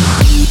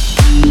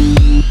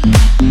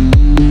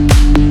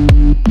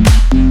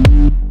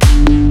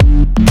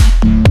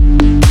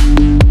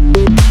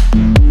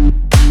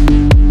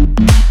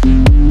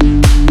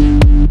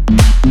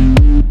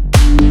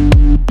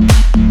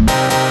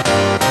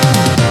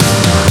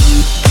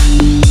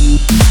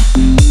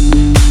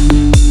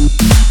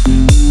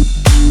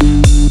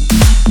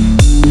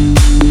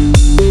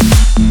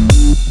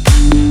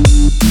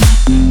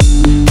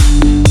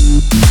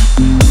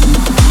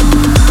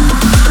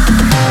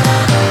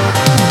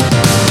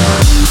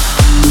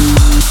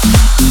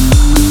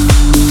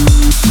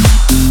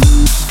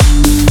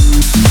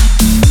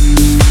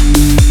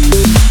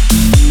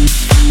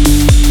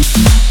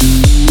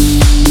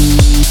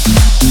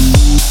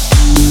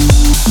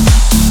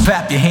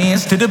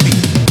 To the beat.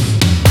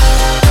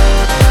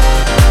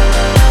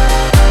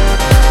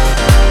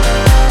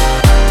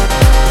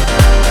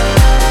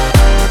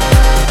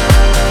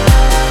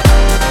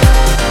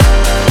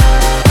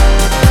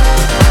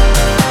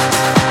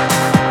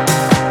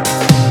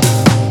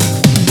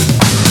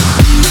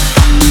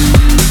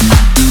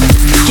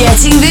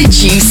 Getting the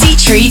juicy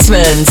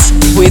treatment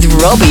with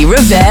Robbie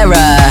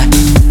Rivera.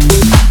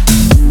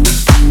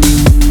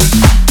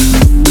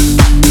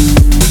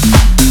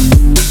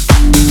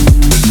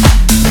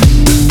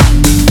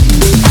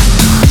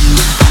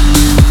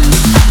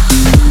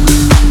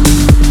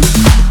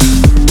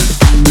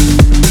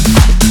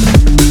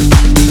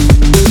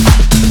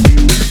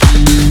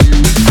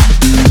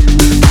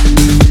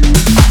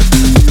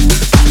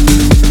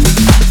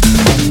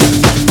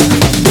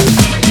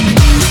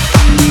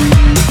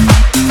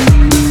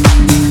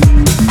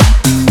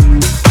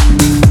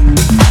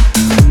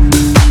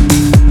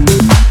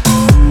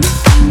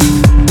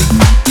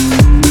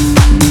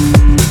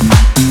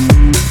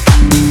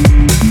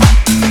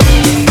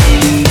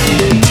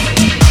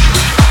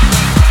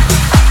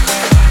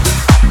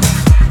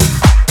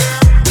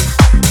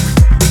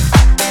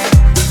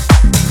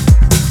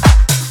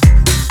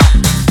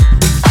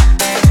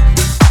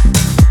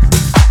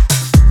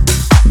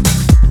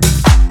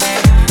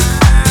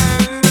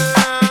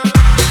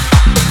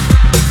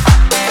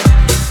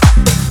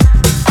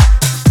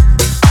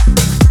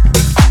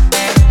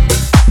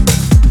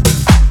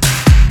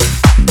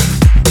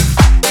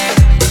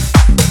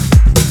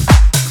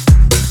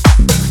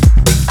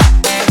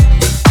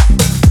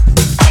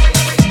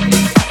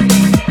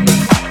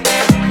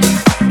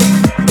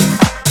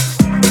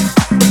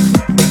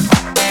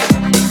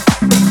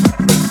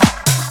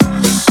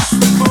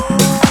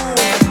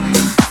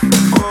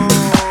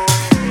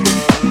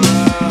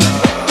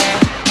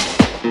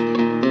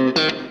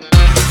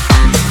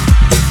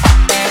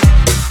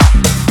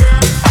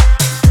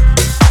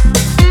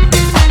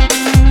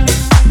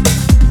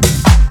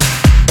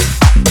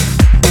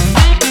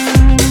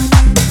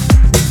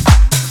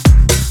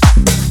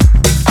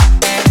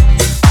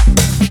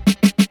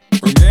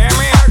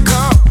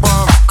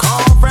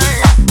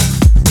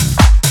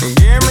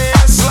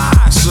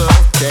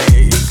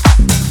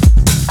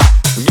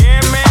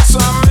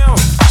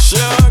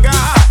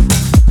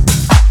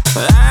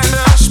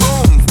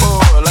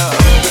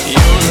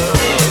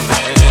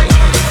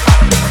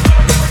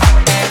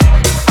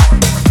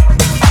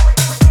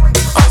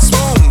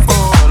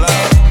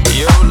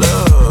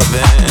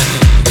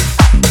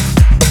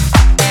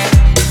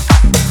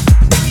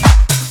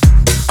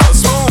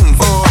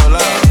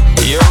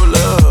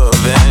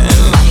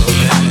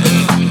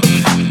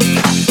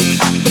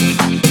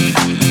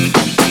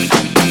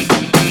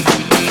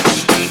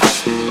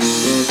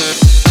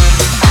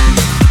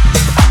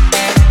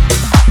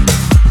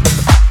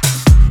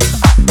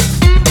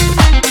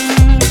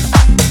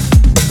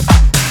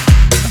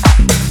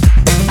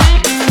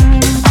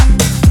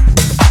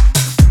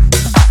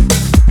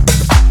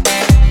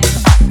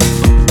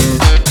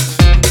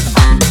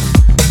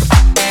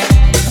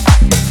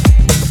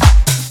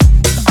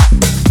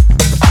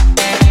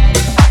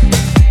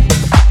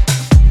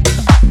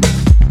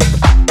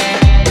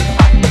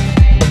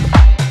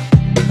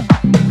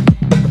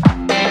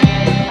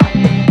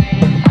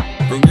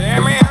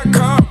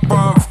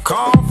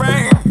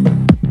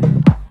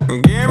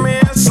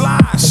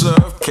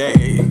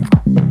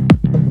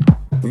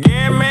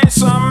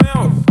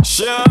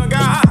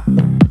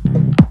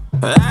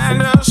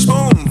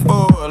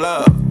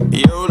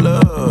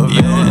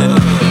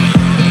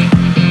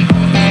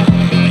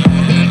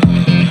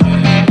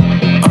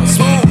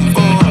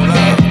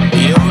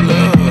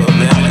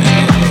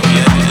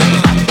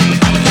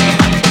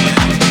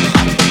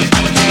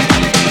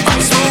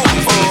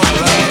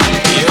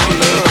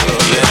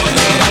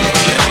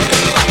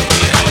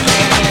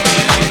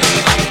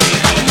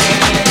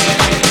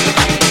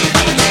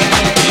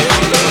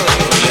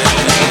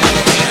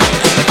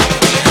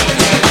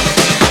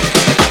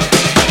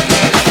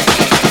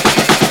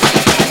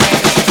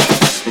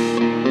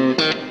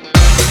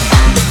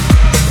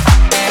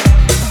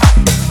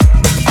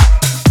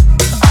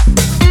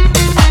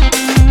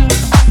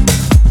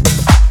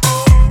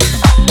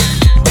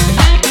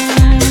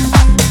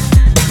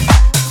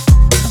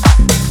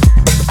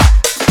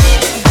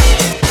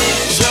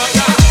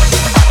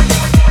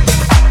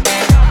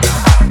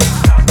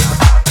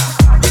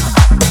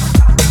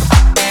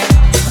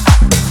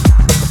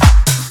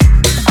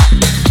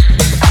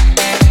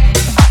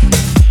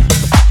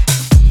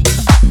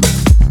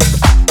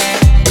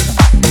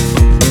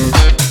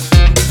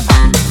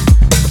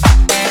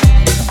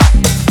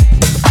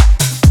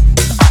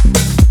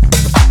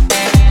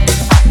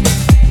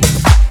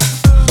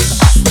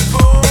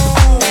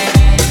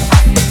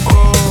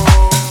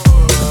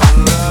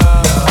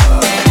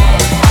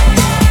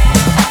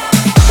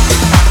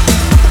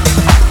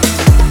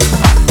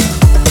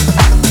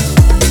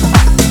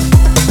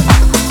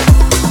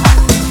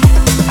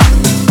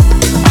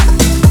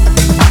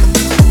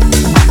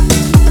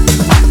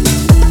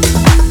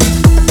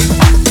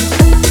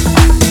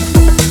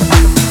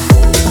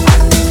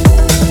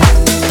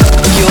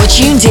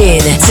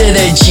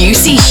 The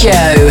Juicy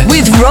Show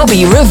with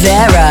Robbie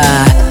Rivera.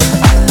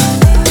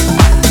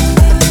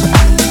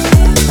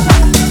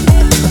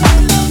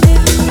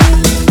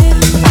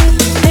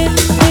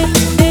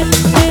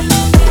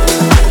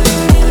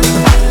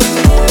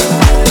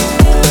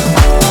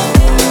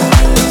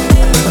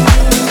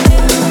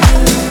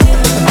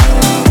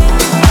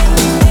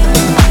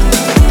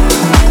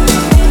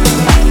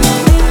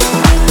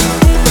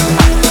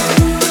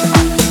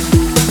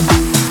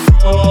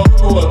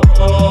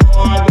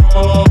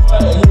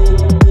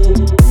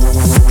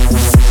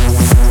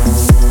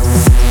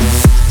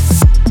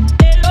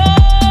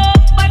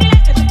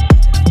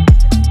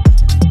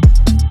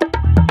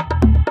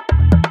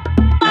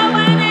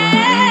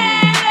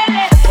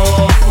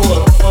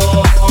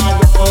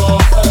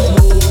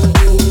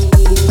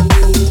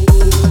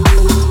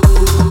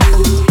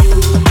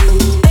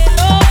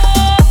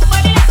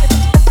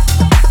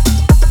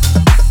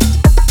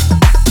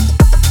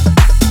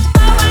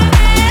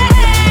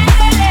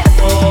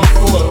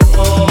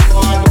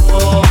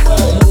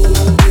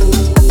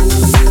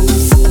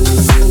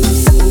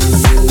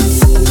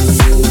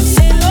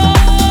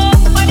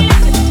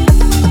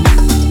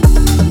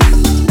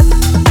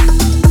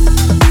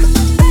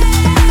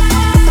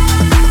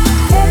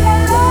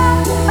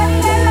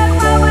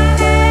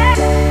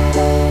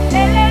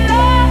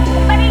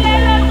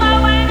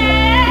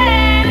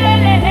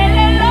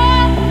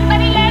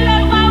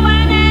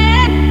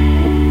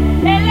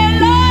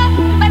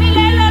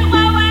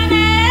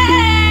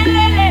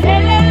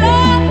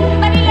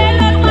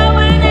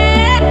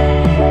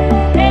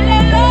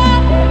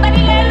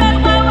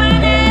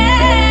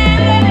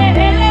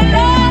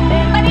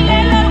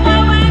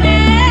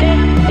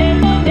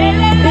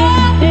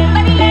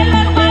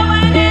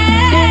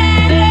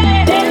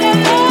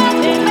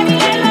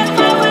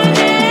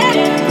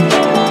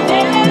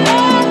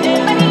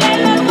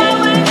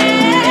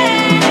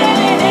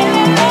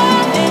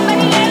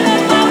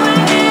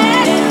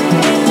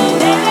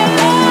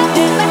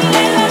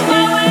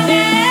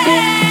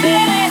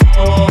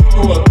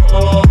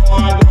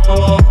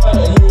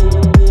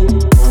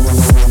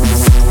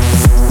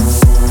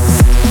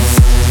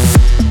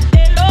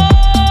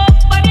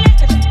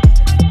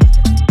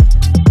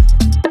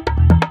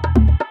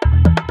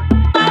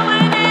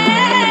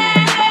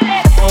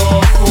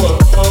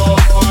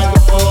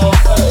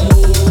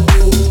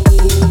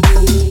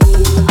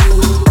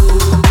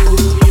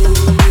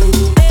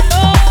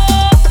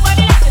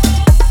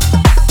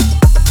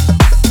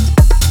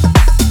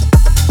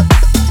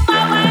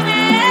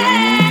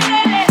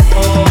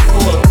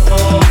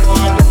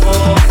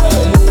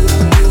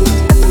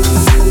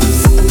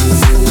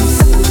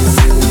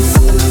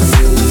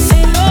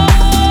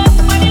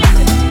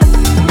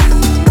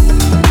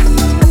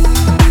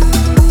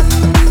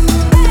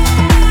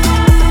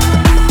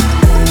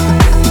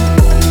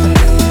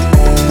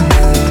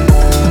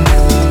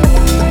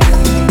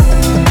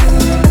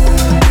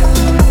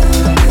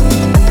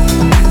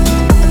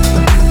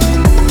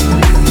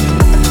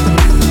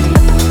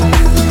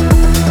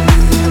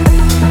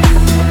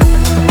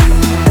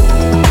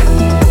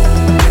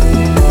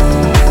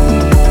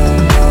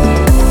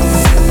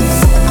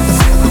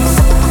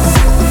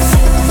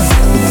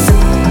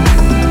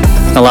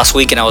 Last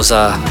weekend I was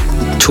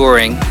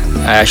touring.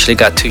 I actually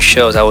got 2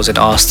 shows. I was in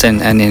Austin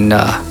and in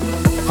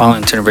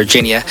Arlington,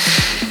 Virginia.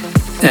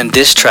 And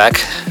this track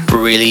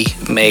really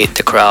made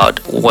the crowd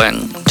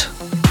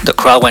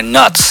went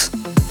nuts,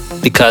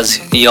 because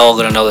y'all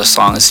gonna know the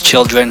song. It's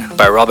Children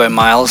by Robert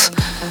Miles,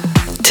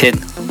 Tin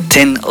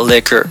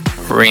Liquor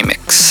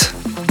Remix.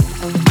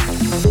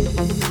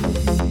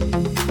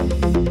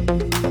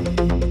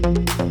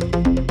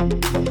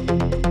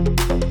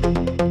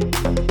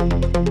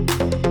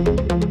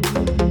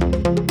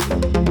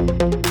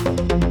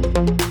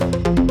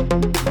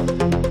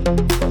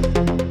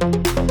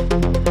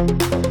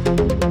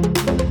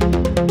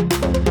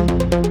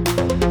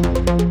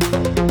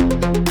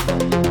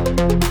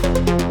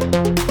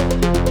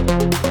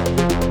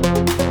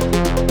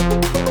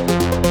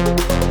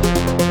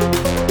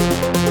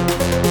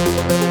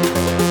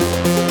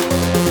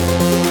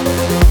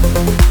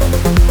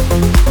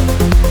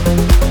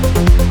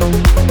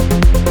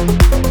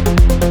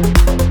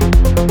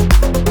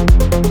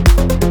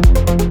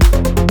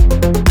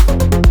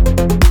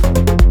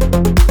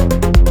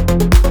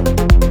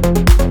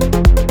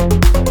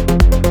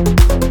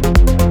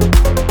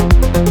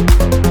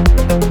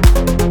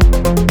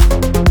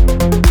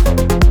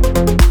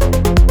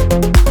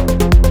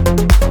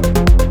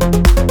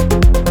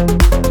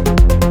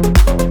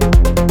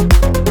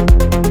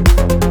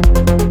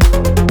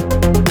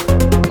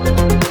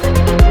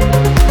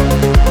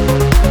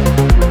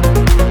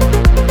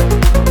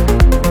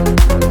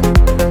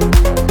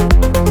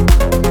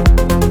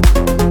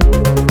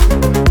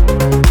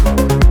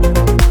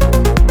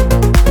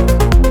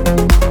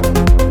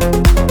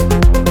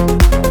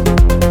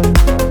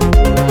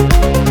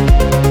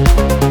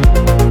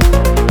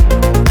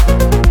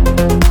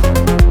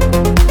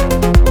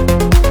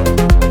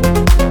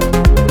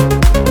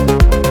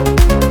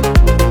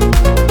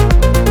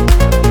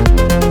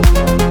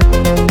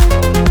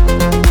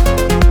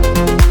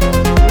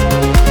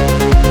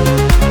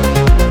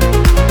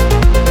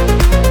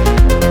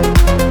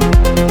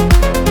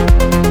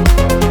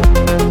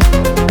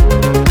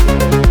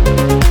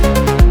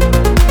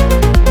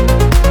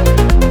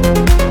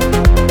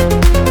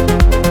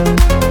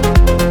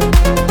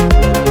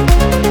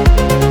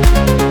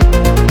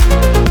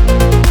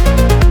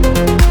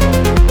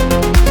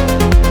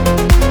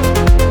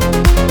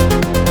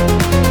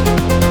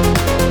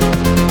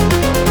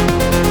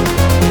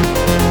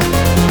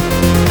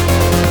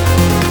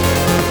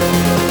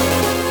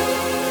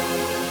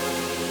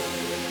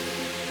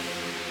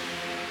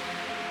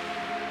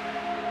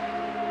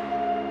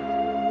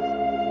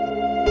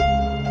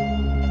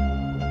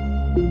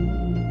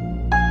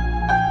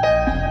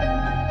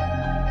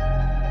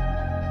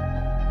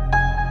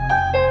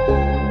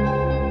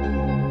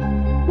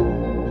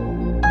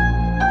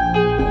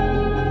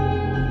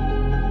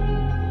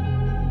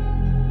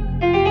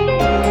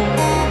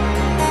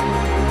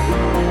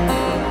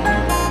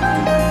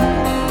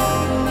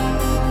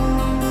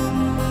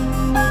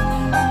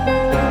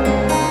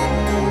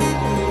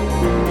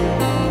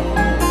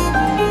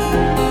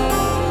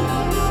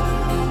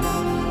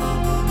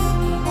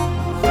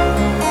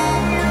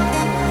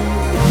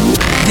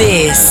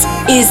 This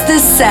is the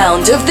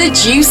sound of the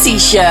Juicy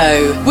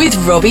Show with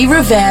Robbie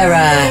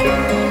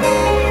Rivera.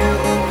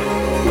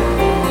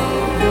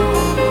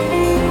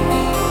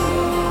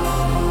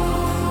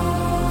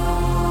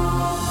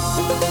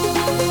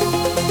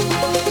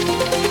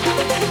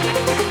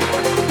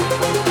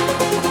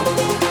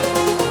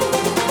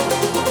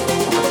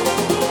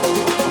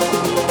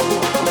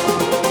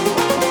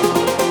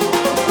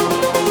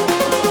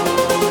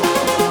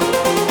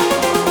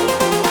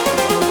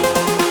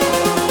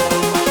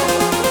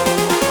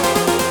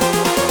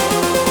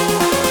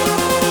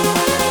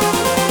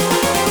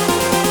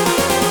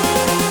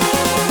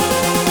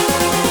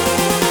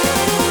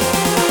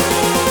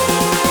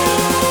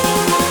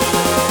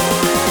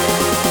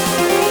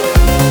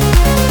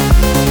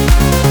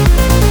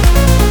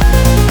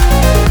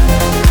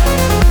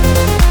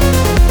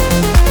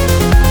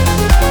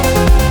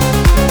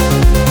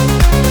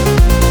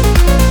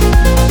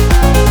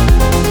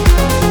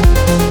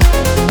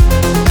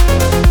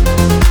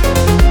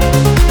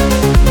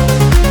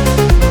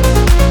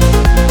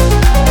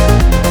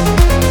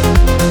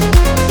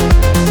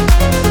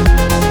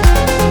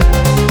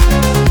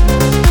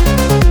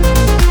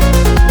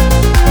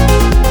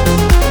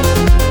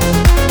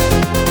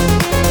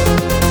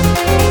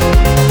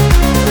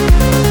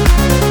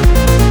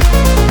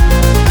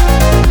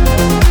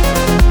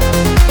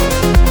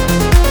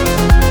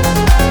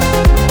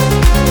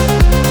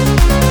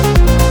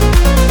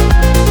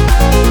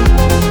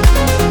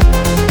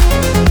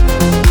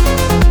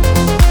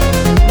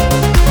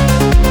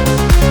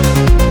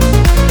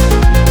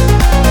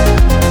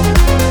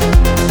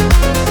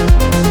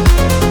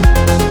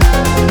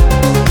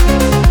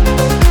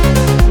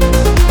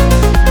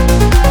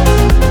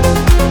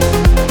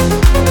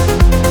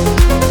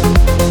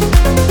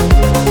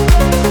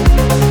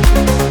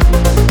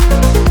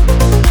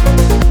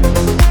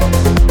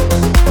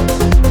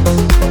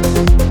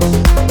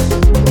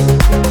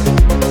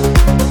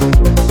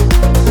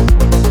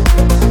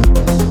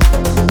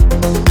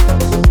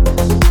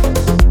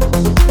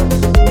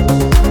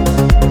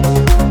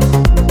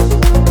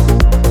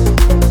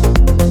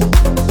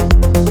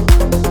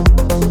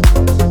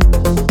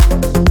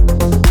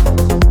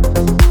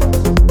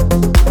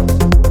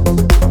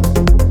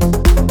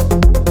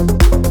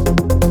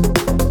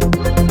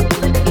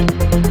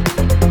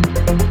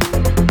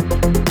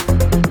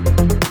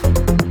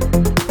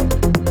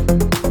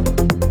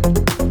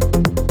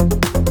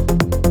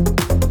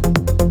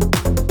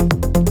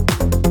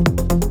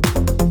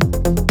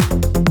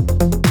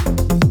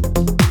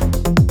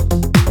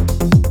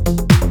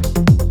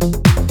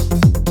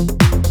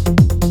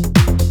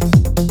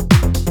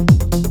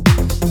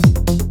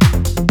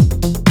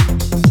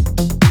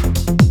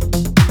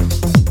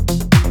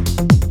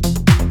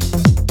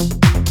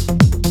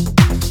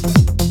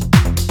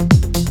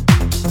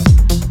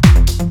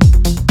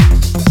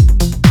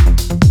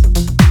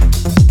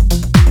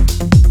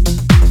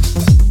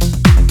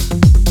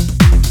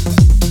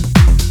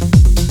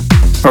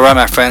 All right,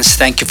 my friends,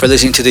 thank you for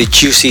listening to the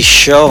Juicy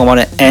Show. I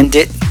want to end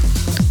it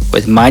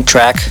with my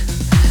track,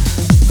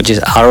 which is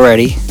out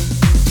already.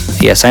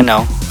 Yes, I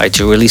know, I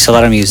do release a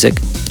lot of music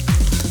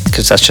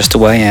because that's just the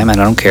way I am and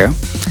I don't care.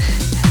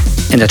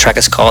 And the track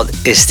is called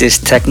Is This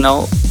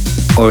Techno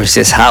or Is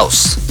This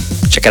House?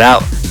 Check it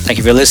out. Thank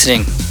you for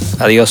listening.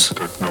 Adios.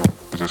 Techno,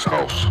 is this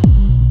house?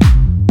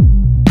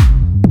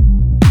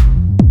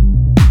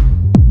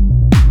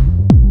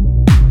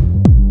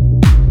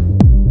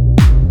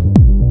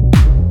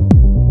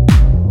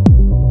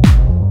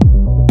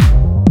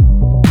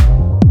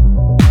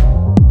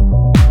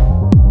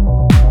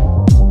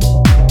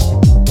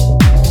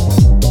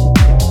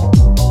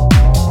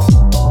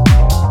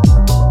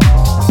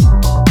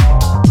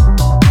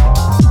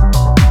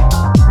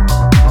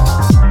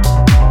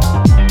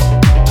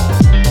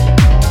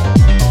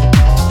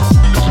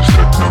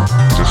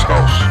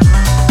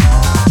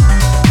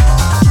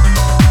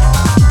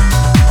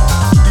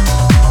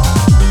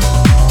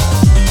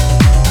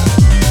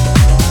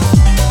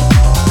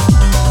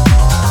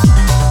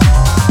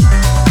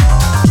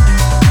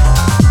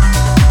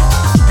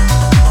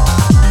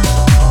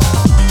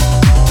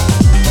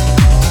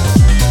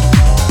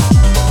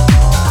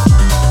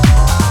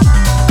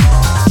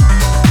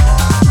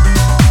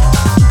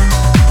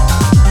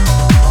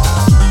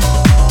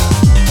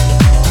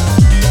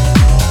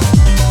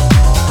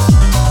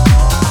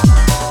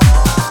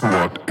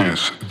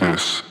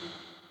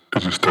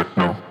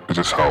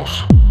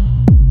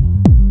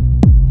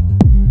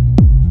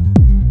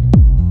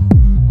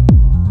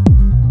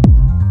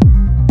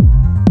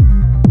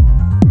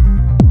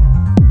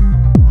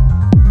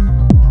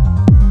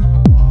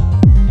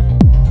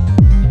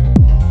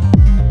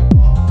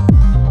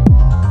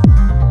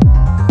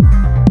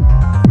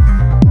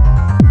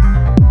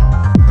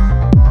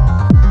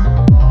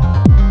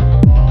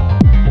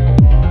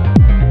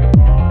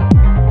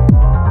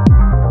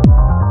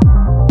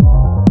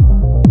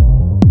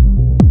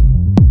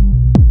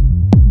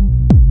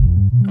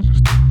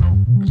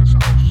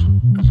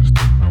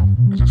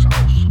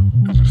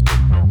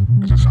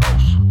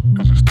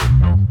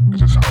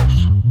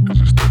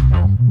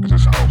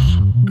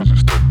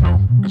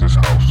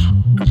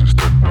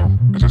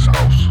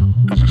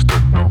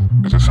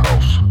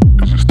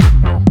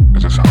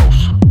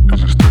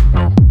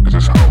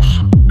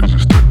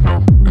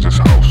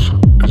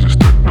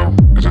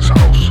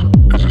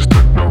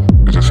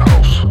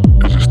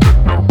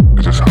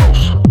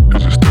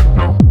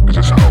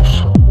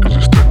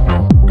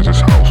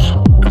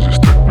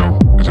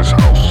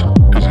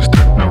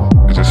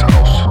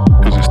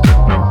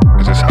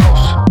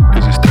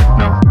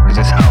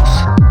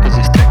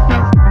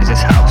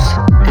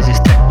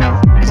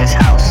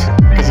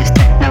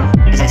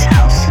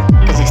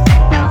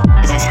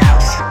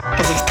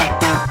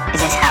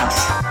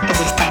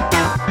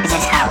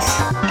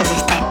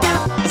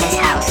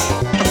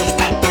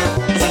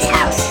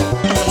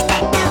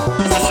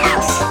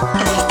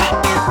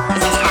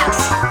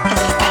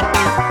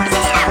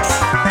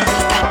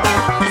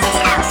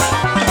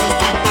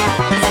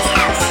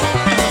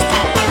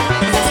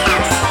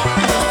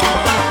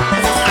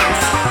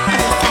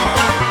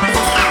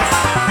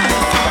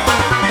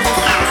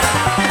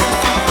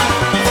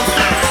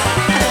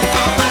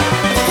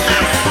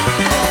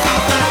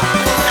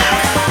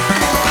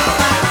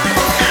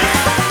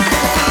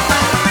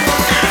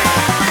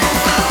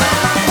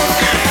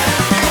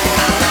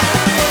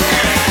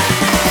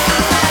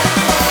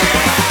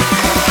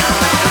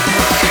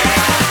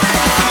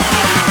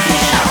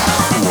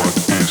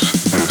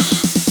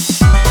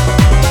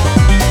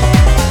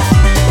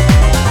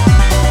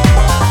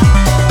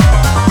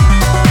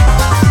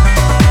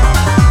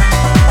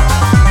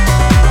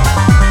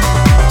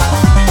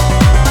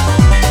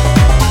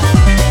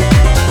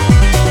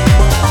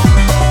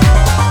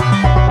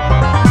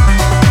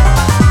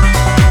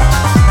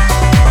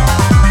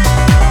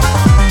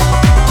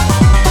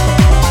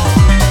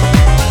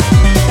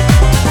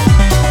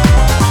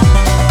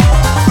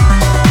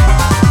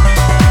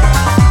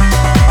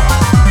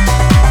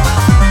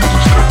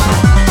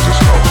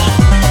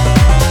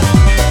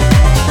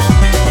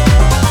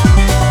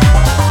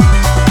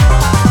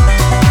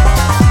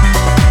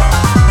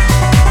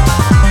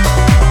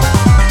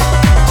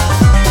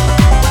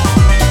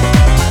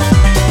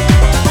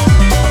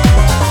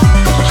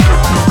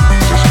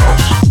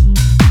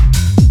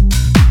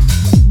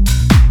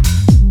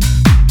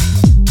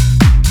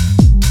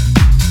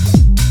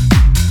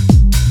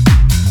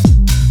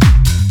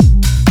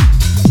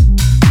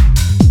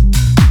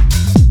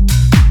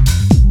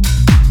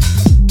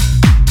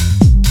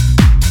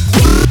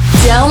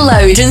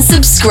 download and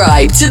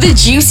subscribe to The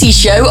Juicy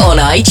Show on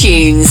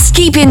iTunes.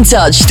 Keep in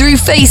touch through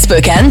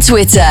Facebook and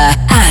Twitter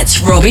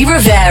at Robbie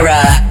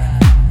Rivera.